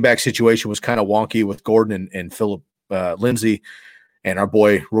 The running back situation was kind of wonky with Gordon and Philip Lindsay and our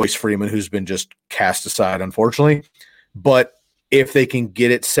boy Royce Freeman, who's been just cast aside, unfortunately. But if they can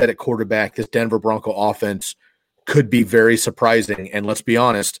get it set at quarterback, this Denver Bronco offense could be very surprising. And let's be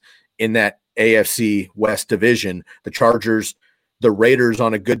honest, in that AFC West division, the Chargers, the Raiders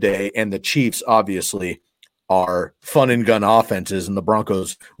on a good day, and the Chiefs obviously are fun and gun offenses, and the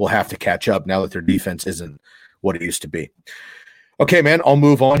Broncos will have to catch up now that their defense isn't what it used to be. Okay, man, I'll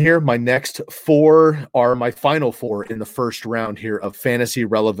move on here. My next 4 are my final 4 in the first round here of fantasy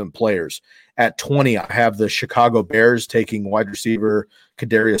relevant players. At 20, I have the Chicago Bears taking wide receiver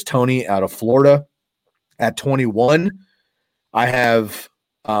Kadarius Toney out of Florida. At 21, I have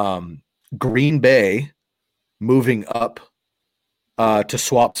Green Bay moving up to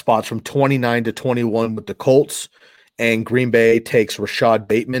swap spots from 29 to 21 with the Colts. And Green Bay takes Rashad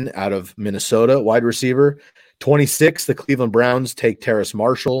Bateman out of Minnesota, wide receiver. 26, the Cleveland Browns take Terrace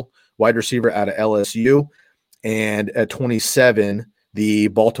Marshall, wide receiver out of LSU. And at 27, the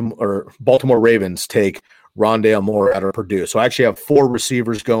Baltimore Ravens take Rondale Moore out of Purdue. So I actually have 4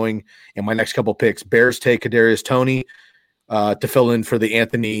 receivers going in my next couple picks. Bears take Kadarius Toney to fill in for the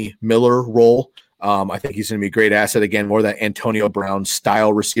Anthony Miller role. I think he's going to be a great asset. Again, more that Antonio Brown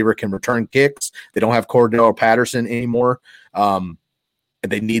style receiver, can return kicks. They don't have Cordell Patterson anymore.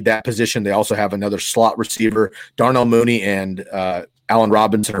 They need that position. They also have another slot receiver. Darnell Mooney and Allen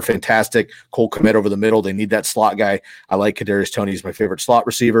Robinson are fantastic. Cole Kmet over the middle. They need that slot guy. I like Kadarius Toney. He's my favorite slot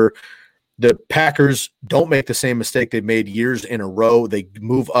receiver. The Packers don't make the same mistake they've made years in a row. They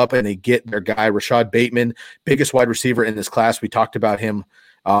move up and they get their guy, Rashad Bateman, biggest wide receiver in this class. We talked about him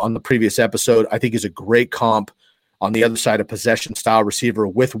on the previous episode. I think he's a great comp on the other side of possession style receiver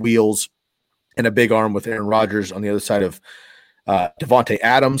with wheels and a big arm with Aaron Rodgers on the other side of Devontae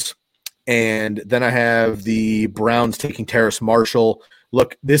Adams. And then I have the Browns taking Terrace Marshall.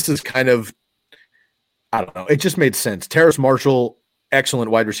 Look, this is kind of, I don't know. It just made sense. Terrace Marshall,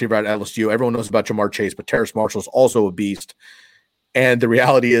 excellent wide receiver at LSU. Everyone knows about Jamar Chase, but Terrace Marshall is also a beast. And the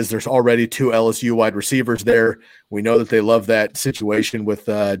reality is there's already 2 LSU wide receivers there. We know that they love that situation with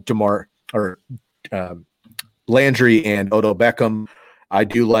Landry and Odell Beckham. I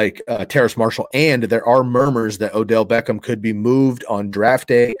do like Terrace Marshall, and there are murmurs that Odell Beckham could be moved on draft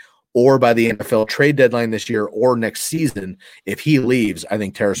day or by the NFL trade deadline this year or next season. If he leaves, I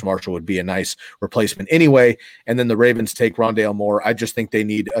think Terrace Marshall would be a nice replacement anyway. And then the Ravens take Rondale Moore. I just think they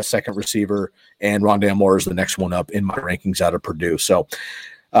need a second receiver, and Rondale Moore is the next one up in my rankings out of Purdue. So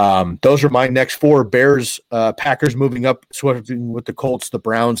those are my next 4. Bears, Packers moving up, swapping with the Colts, the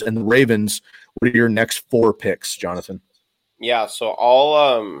Browns, and the Ravens. What are your next 4 picks, Jonathan? Yeah, so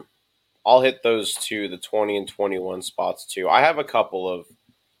I'll hit those 2, the 20 and 21 spots too. I have a couple of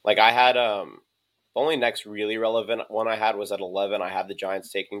Like I had the only next really relevant one I had was at 11. I had the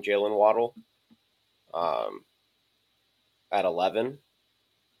Giants taking Jalen Waddle um, at 11.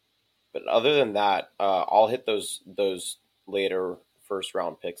 But other than that, I'll hit those later first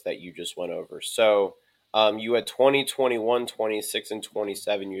round picks that you just went over. So you had 20, 21, 26, and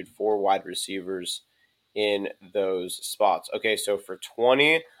 27. You had four wide receivers in those spots. Okay, so for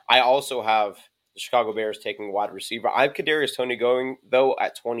 20, I also have the Chicago Bears taking wide receiver. I have Kadarius Toney going, though,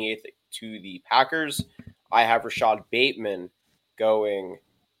 at 28th to the Packers. I have Rashad Bateman going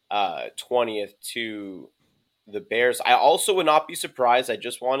 20th to the Bears. I also would not be surprised, I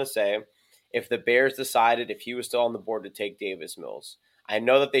just want to say, if the Bears decided if he was still on the board to take Davis Mills. I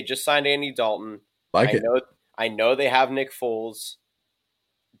know that they just signed Andy Dalton. Like it. I know they have Nick Foles,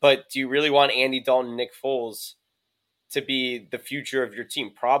 but do you really want Andy Dalton, Nick Foles to be the future of your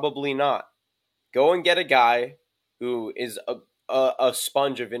team? Probably not. Go and get a guy who is a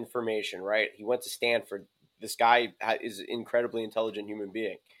sponge of information, right? He went to Stanford. This guy is an incredibly intelligent human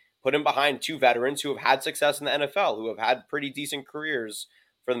being. Put him behind two veterans who have had success in the NFL, who have had pretty decent careers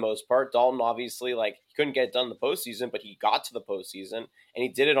for the most part. Dalton, obviously, like he couldn't get it done in the postseason, but he got to the postseason, and he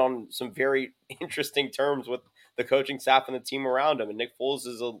did it on some very interesting terms with the coaching staff and the team around him. And Nick Foles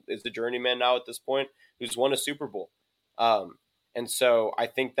is a journeyman now at this point who's won a Super Bowl. And so I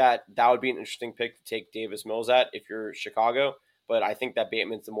think that would be an interesting pick to take Davis Mills at if you're Chicago. But I think that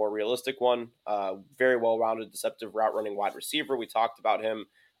Bateman's the more realistic one. Very well-rounded, deceptive route-running wide receiver. We talked about him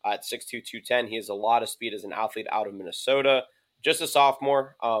at 6'2", 210. He has a lot of speed as an athlete out of Minnesota. Just a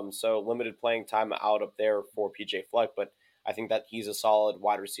sophomore, so limited playing time out up there for PJ Fleck. But I think that he's a solid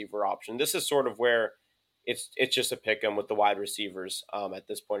wide receiver option. This is sort of where it's just a pick 'em with the wide receivers at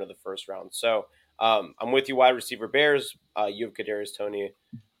this point of the first round. So I'm with you, wide receiver Bears. You have Kadarius Toney.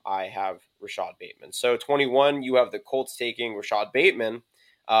 I have Rashad Bateman. So 21, you have the Colts taking Rashad Bateman.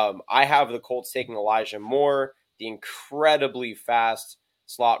 I have the Colts taking Elijah Moore, the incredibly fast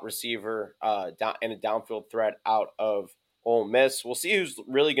slot receiver and a downfield threat out of Ole Miss. We'll see who's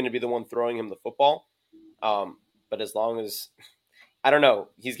really going to be the one throwing him the football. But as long as, I don't know,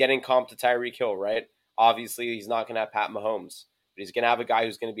 he's getting comped to Tyreek Hill, right? Obviously, he's not going to have Pat Mahomes, but he's going to have a guy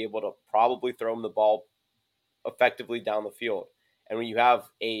who's going to be able to probably throw him the ball effectively down the field. And when you have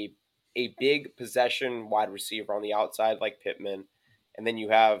a big possession wide receiver on the outside like Pittman, and then you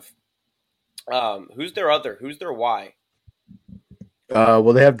have who's their Y?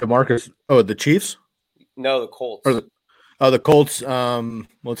 Well, they have DeMarcus. Oh, the Chiefs? No, the Colts. The Colts.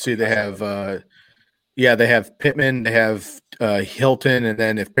 Let's see. They have they have Pittman. They have Hilton, and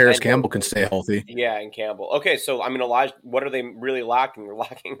then if Paris Campbell can stay healthy, and Campbell. Okay, so I mean, Elijah. What are they really lacking? They're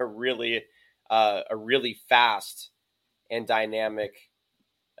lacking a really fast and dynamic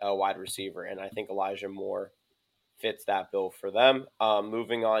wide receiver, and I think Elijah Moore fits that bill for them.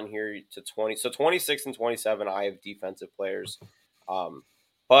 Moving on here to 20. So 26 and 27, I have defensive players.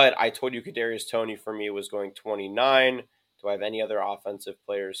 But I told you Kadarius Toney for me was going 29. Do I have any other offensive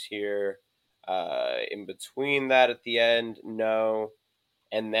players here? In between that at the end, no.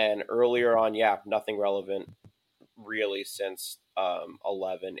 And then earlier on, nothing relevant really since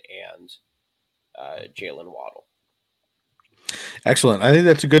 11 and Jalen Waddle. Excellent. I think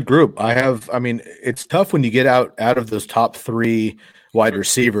that's a good group. It's tough when you get out of those top three wide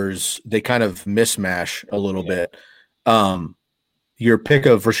receivers. They kind of mismatch a little bit. Your pick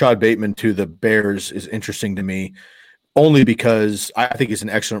of Rashad Bateman to the Bears is interesting to me, only because I think he's an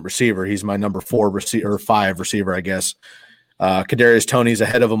excellent receiver. He's my number 4 receiver or 5 receiver, I guess. Kadarius Toney's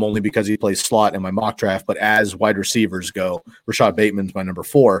ahead of him only because he plays slot in my mock draft. But as wide receivers go, Rashad Bateman's my number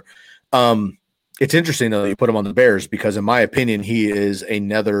 4. It's interesting, though, that you put him on the Bears because, in my opinion, he is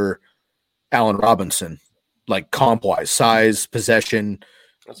another Allen Robinson, like comp-wise, size, possession,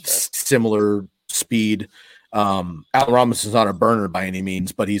 similar speed. Allen Robinson's not a burner by any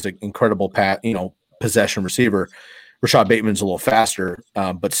means, but he's an incredible possession receiver. Rashad Bateman's a little faster,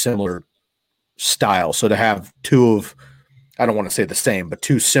 but similar style. So to have I don't want to say the same, but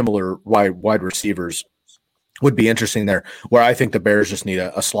two similar wide receivers would be interesting there, where I think the Bears just need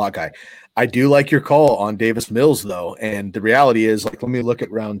a slot guy. I do like your call on Davis Mills, though, and the reality is, let me look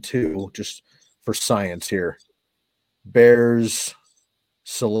at round 2 just for science here. Bears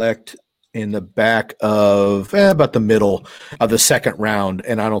select in the back of about the middle of the second round,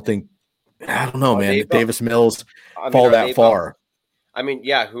 and I don't know, man. Davis Mills fall that far. I mean,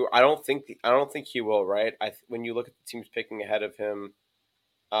 yeah. I don't think he will. Right. When you look at the teams picking ahead of him,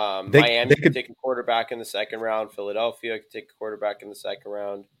 Miami could take a quarterback in the second round. Philadelphia could take a quarterback in the second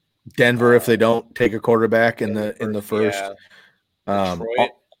round. Denver, if they don't take a quarterback in the first. Detroit.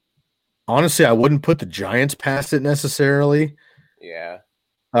 Honestly, I wouldn't put the Giants past it necessarily. Yeah.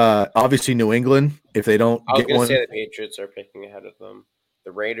 Obviously, New England, if they don't I was get going to one. say the Patriots are picking ahead of them.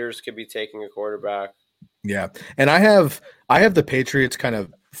 The Raiders could be taking a quarterback. Yeah. And I have the Patriots kind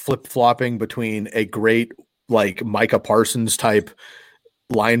of flip-flopping between a great like Micah Parsons type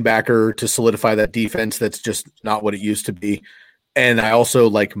linebacker to solidify that defense that's just not what it used to be. And I also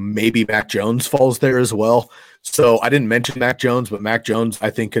like maybe Mac Jones falls there as well. So I didn't mention Mac Jones, but Mac Jones I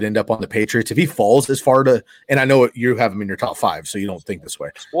think could end up on the Patriots if he falls as far to. And I know you have him in your top 5, so you don't think this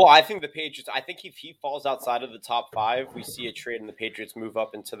way. Well, I think the Patriots. I think if he falls outside of the top 5, we see a trade and the Patriots move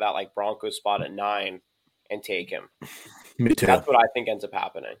up into that like Broncos spot at 9 and take him. Me too. That's what I think ends up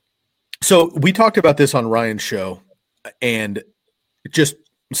happening. So we talked about this on Ryan's show, and just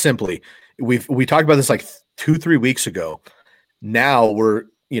simply, we talked about this like 2-3 weeks ago. Now we're,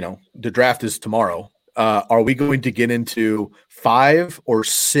 the draft is tomorrow. Are we going to get into 5 or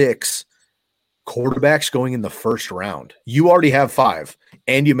 6 quarterbacks going in the first round? You already have 5,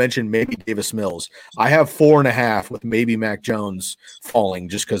 and you mentioned maybe Davis Mills. I have 4.5 with maybe Mac Jones falling,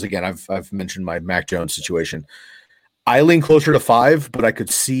 just because again I've mentioned my Mac Jones situation. I lean closer to 5, but I could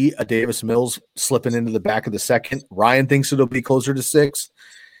see a Davis Mills slipping into the back of the second. Ryan thinks it'll be closer to 6.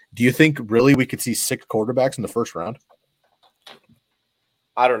 Do you think really we could see 6 quarterbacks in the first round?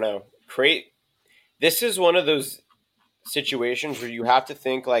 I don't know. This is one of those situations where you have to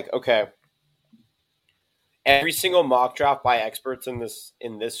think like, okay, every single mock draft by experts in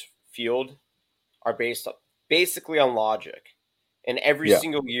this field are based basically on logic, and every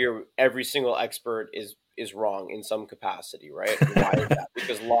single year, every single expert is wrong in some capacity, right? Why is that?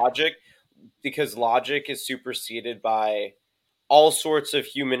 Because logic is superseded by all sorts of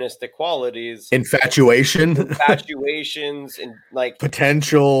humanistic qualities, infatuations, and like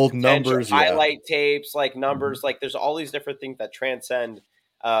potential numbers, highlight tapes, like numbers, like there's all these different things that transcend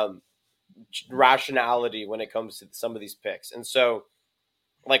rationality when it comes to some of these picks. And so,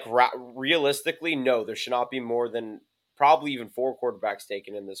 like realistically, no, there should not be more than probably even 4 quarterbacks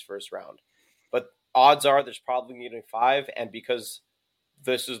taken in this first round. But odds are there's probably needing 5, and because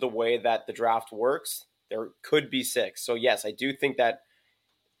this is the way that the draft works, there could be 6. So yes, I do think that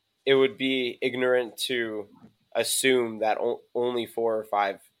it would be ignorant to assume that only 4 or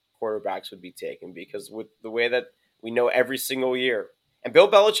 5 quarterbacks would be taken, because with the way that we know every single year, and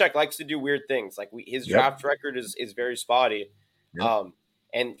Bill Belichick likes to do weird things. Like his draft record is very spotty,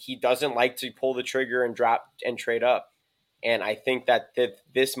 and he doesn't like to pull the trigger and draft and trade up. And I think that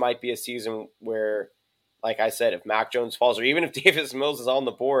this might be a season where, like I said, if Mac Jones falls, or even if Davis Mills is on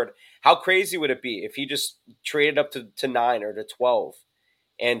the board, how crazy would it be if he just traded up to 9 or to 12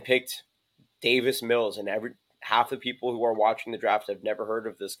 and picked Davis Mills, and half the people who are watching the draft have never heard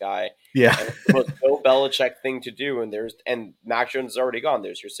of this guy. Yeah. And it's the most Bill Belichick thing to do. And Mac Jones is already gone.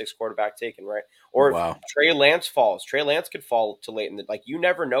 There's your 6th quarterback taken, right? Or if Trey Lance falls, Trey Lance could fall to late in the, like, you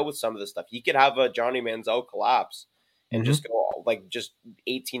never know with some of this stuff. He could have a Johnny Manziel collapse and just go like just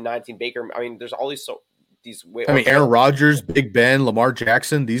 18, 19 Baker. I mean, there's all these Aaron Rodgers, Big Ben, Lamar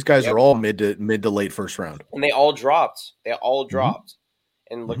Jackson, these guys are all mid to late first round. And they all dropped.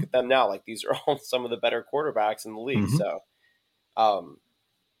 And look at them now. Like, these are all some of the better quarterbacks in the league. So,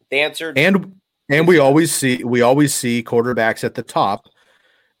 the answer, and we always see quarterbacks at the top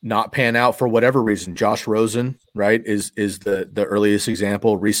not pan out for whatever reason. Josh Rosen, right, is the earliest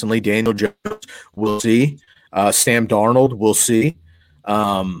example recently. Daniel Jones, we'll see. Sam Darnold, we'll see.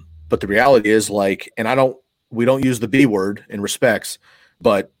 But the reality is, like, and we don't use the B word in respects,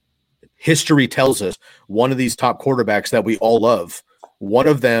 but history tells us one of these top quarterbacks that we all love, one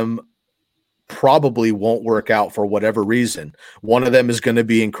of them probably won't work out for whatever reason. One of them is going to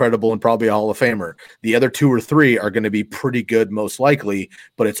be incredible and probably a Hall of Famer. The other 2 or 3 are going to be pretty good, most likely,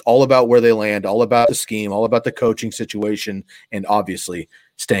 but it's all about where they land, all about the scheme, all about the coaching situation, and obviously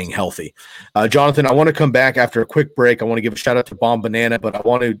staying healthy. Jonathan, I want to come back after a quick break. I want to give a shout out to Bomb Banana, but I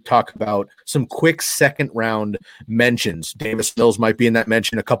want to talk about some quick second round mentions. Davis Mills might be in that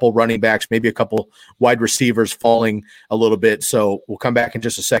mention, a couple running backs, maybe a couple wide receivers falling a little bit. So we'll come back in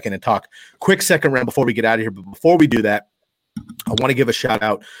just a second and talk quick second round before we get out of here. But before we do that, I want to give a shout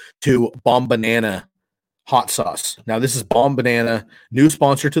out to Bomb Banana hot sauce. Now, this is Bomb Banana, new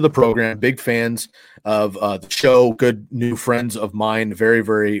sponsor to the program. Big fans of the show, good new friends of mine. Very,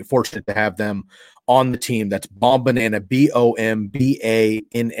 very fortunate to have them on the team. That's Bomb Banana, BOMBANA.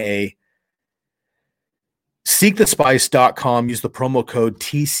 Seekthespice.com. Use the promo code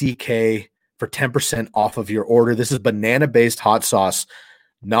TCK for 10% off of your order. This is banana-based hot sauce,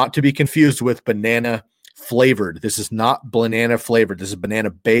 not to be confused with banana flavored. This is not banana flavored. This is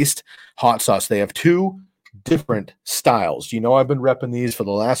banana-based hot sauce. They have 2 different styles. I've been repping these for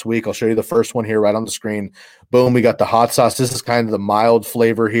the last week. I'll show you the first one here right on the screen. Boom, we got the hot sauce. This is kind of the mild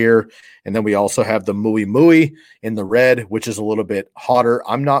flavor here. And then we also have the Muy Muy in the red, which is a little bit hotter.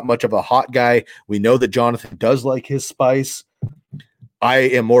 I'm not much of a hot guy. We know that Jonathan does like his spice. I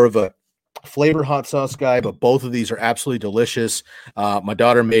am more of a flavor hot sauce guy, but both of these are absolutely delicious. My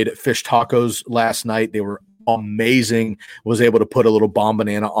daughter made fish tacos last night. They were amazing. Was able to put a little bomb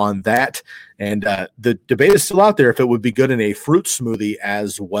banana on that. And the debate is still out there if it would be good in a fruit smoothie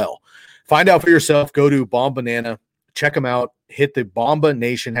as well. Find out for yourself. Go to Bomb Banana. Check them out. Hit the Bomba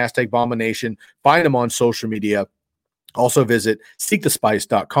Nation, hashtag Bomba Nation. Find them on social media. Also visit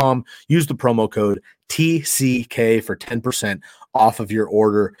seekthespice.com. Use the promo code TCK for 10% off of your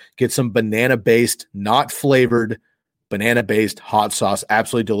order. Get some banana-based, not flavored, banana-based hot sauce.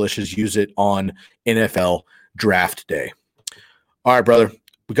 Absolutely delicious. Use it on NFL Draft Day. All right, brother.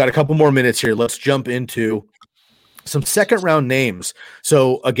 We got a couple more minutes here. Let's jump into some second-round names.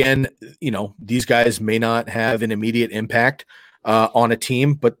 So, again, these guys may not have an immediate impact on a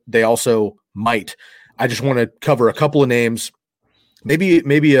team, but they also might. I just want to cover a couple of names. Maybe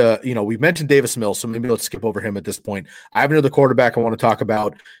we've mentioned Davis Mills, so maybe let's skip over him at this point. I have another quarterback I want to talk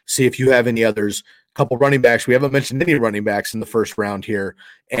about, see if you have any others. A couple running backs. We haven't mentioned any running backs in the first round here.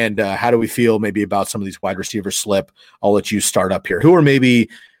 And how do we feel maybe about some of these wide receivers slip? I'll let you start up here. Who are maybe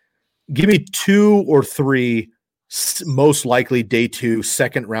 – give me 2 or 3 most likely day 2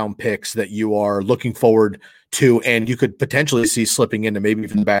 second round picks that you are looking forward to and you could potentially see slipping into maybe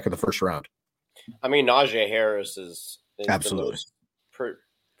even the back of the first round. I mean, Najee Harris is absolutely the most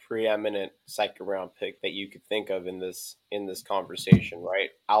preeminent second round pick that you could think of in this conversation, right?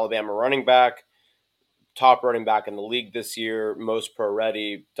 Alabama running back, top running back in the league this year, most pro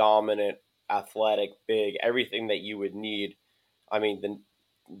ready, dominant, athletic, big, everything that you would need. I mean,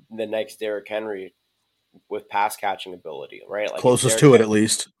 the next Derrick Henry with pass catching ability, right? Like closest to it, at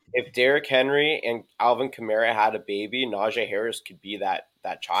least. If Derrick Henry and Alvin Kamara had a baby, Najee Harris could be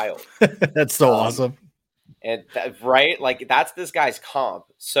that child. That's so awesome. And right, like that's this guy's comp.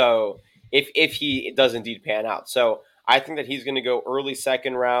 So if he does indeed pan out, so I think that he's going to go early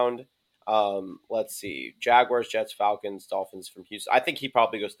second round. Let's see, Jaguars, Jets, Falcons, Dolphins from Houston. I think he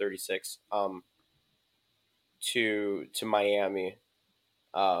probably goes 36 to Miami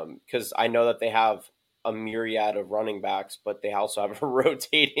because I know that they have a myriad of running backs, but they also have a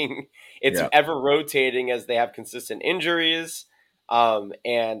rotating. It's ever rotating as they have consistent injuries.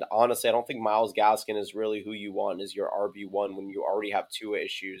 And honestly, I don't think Myles Gaskin is really who you want as your RB1 when you already have 2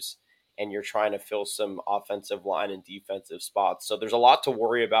 issues and you're trying to fill some offensive line and defensive spots. So there's a lot to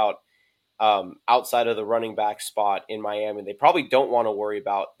worry about outside of the running back spot in Miami. They probably don't want to worry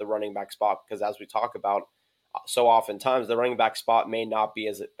about the running back spot because as we talk about so oftentimes, the running back spot may not be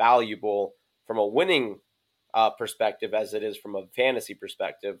as valuable from a winning perspective as it is from a fantasy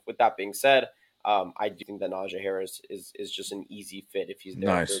perspective. With that being said, I do think that Najee Harris is just an easy fit if he's there.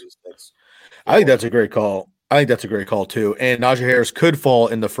 Nice. At 36. I think that's a great call. I think that's a great call too. And Najee Harris could fall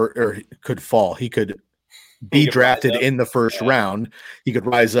in the first, or could fall. He could be drafted in the first round. He could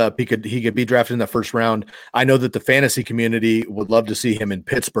rise up. He could be drafted in the first round. I know that the fantasy community would love to see him in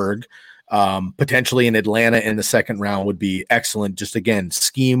Pittsburgh. Potentially in Atlanta in the second round would be excellent. Just again,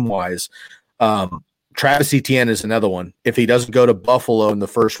 scheme wise. Travis Etienne is another one. If he doesn't go to Buffalo in the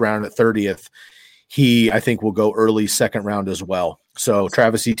first round at 30th, I think will go early second round as well. So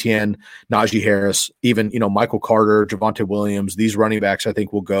Travis Etienne, Najee Harris, even, Michael Carter, Javonte Williams, these running backs, I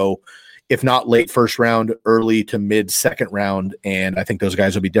think will go, if not late first round, early to mid second round. And I think those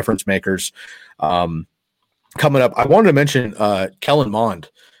guys will be difference makers. Coming up, I wanted to mention Kellen Mond.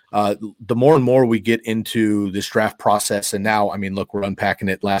 The more and more we get into this draft process, and now, look, we're unpacking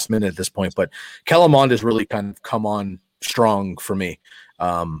it last minute at this point, but Kellen Mond has really kind of come on strong for me.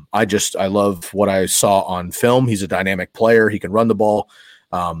 I love what I saw on film. He's a dynamic player. He can run the ball.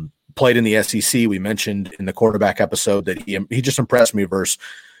 Played in the SEC. We mentioned in the quarterback episode that he just impressed me versus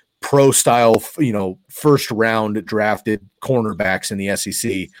pro style, first round drafted cornerbacks in the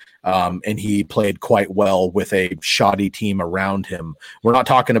SEC. And he played quite well with a shoddy team around him. We're not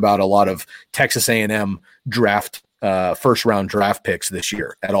talking about a lot of Texas A&M draft, first round draft picks this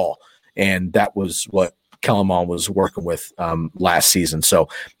year at all. And that was what Kellen Mond was working with last season. So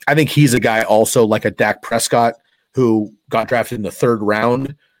I think he's a guy also like a Dak Prescott who got drafted in the third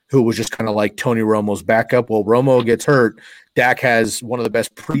round, who was just kind of like Tony Romo's backup. Well, Romo gets hurt. Dak has one of the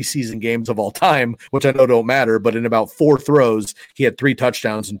best preseason games of all time, which I know don't matter, but in about 4 throws, he had 3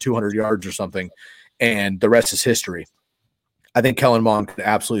 touchdowns and 200 yards or something, and the rest is history. I think Kellen Mond could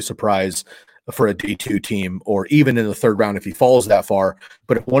absolutely surprise for a day 2 team, or even in the 3rd round if he falls that far.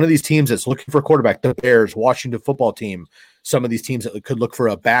 But if one of these teams that's looking for a quarterback, the Bears, Washington football team, some of these teams that could look for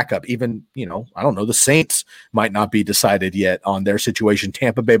a backup, even, I don't know, the Saints might not be decided yet on their situation.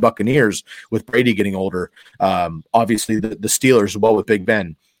 Tampa Bay Buccaneers with Brady getting older. Obviously the Steelers as well with Big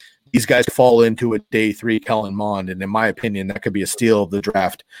Ben. These guys fall into a day 3 Kellen Mond, and in my opinion, that could be a steal of the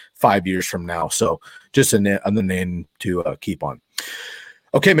draft 5 years from now. So just a name to keep on.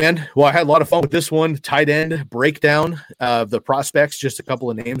 Okay, man. Well, I had a lot of fun with this one. Tight end breakdown of the prospects, just a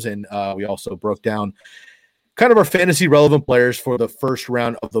couple of names, and we also broke down kind of our fantasy relevant players for the first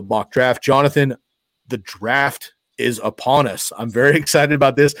round of the mock draft. Jonathan, the draft is upon us. I'm very excited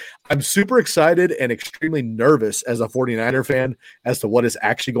about this. I'm super excited and extremely nervous as a 49er fan as to what is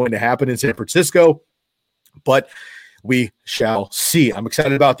actually going to happen in San Francisco, but we shall see. I'm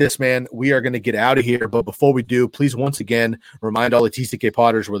excited about this, man. We are going to get out of here, but before we do, please once again remind all the TCK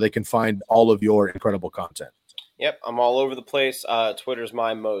Potters where they can find all of your incredible content. Yep, I'm all over the place. Twitter's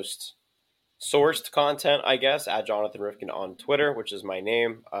my most sourced content, I guess, at Jonathan Rifkind on Twitter, which is my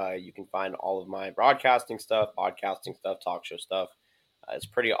name. You can find all of my broadcasting stuff, podcasting stuff, talk show stuff. It's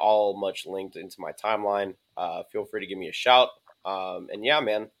pretty all much linked into my timeline. Feel free to give me a shout. And yeah,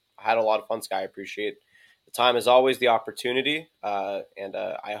 man, I had a lot of fun, Sky. I appreciate the time as always, the opportunity. And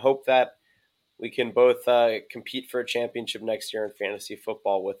I hope that we can both compete for a championship next year in fantasy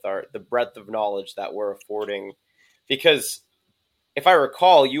football with the breadth of knowledge that we're affording. Because if I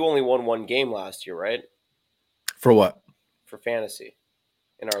recall, you only won 1 game last year, right? For what? For fantasy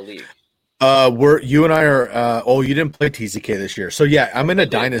in our league. You and I are. You didn't play TCK this year, so yeah, I'm in a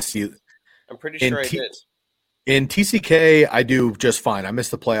dynasty. I'm pretty sure I did. In TCK, I do just fine. I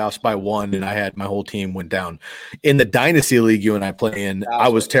missed the playoffs by 1, and I had my whole team went down. In the dynasty league you and I play in, I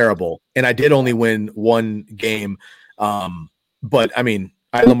was terrible, and I did only win 1 game. But I mean,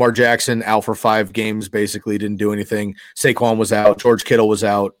 I had Lamar Jackson out for 5 games, basically didn't do anything. Saquon was out. George Kittle was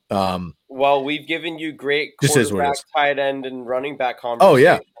out. Well, we've given you great quarterback, tight end, and running back conversations. Oh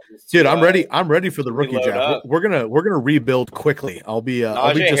yeah, dude, I'm ready. I'm ready for the rookie draft. We're gonna rebuild quickly. I'll be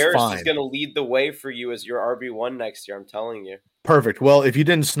just Harris fine. Is gonna lead the way for you as your RB1 next year. I'm telling you. Perfect. Well, if you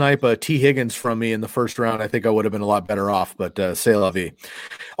didn't snipe T. Higgins from me in the first round, I think I would have been a lot better off. But c'est la vie.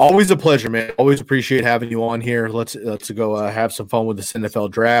 Always a pleasure, man. Always appreciate having you on here. Let's go have some fun with this NFL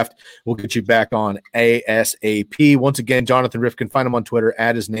draft. We'll get you back on ASAP. Once again, Jonathan Rifkind. Find him on Twitter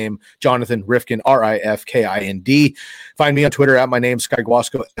at his name, Jonathan Rifkind, Rifkind. Find me on Twitter at my name, Sky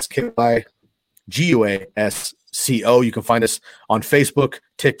Guasco, SkyGuasco. You can find us on Facebook,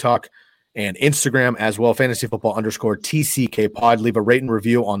 TikTok, and Instagram as well, fantasy football _TCK pod. Leave a rate and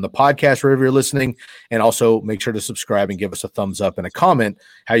review on the podcast wherever you're listening. And also make sure to subscribe and give us a thumbs up and a comment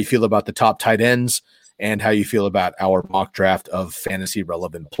how you feel about the top tight ends and how you feel about our mock draft of fantasy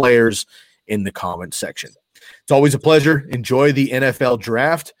relevant players in the comment section. It's always a pleasure. Enjoy the NFL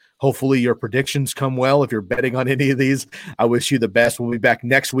draft. Hopefully your predictions come well. If you're betting on any of these, I wish you the best. We'll be back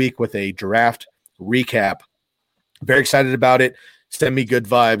next week with a draft recap. Very excited about it. Send me good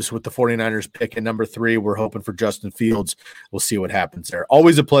vibes with the 49ers pick at number 3. We're hoping for Justin Fields. We'll see what happens there.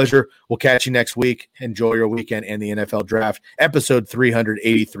 Always a pleasure. We'll catch you next week. Enjoy your weekend and the NFL draft. Episode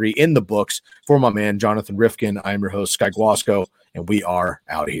 383 in the books. For my man, Jonathan Rifkind, I'm your host, Sky Guasco, and we are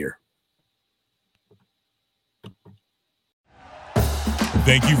out of here.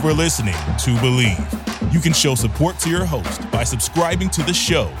 Thank you for listening to Believe. You can show support to your host by subscribing to the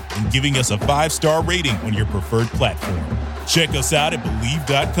show and giving us a 5-star rating on your preferred platform. Check us out at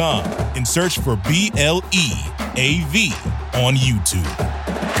Believe.com and search for BLEAV on YouTube.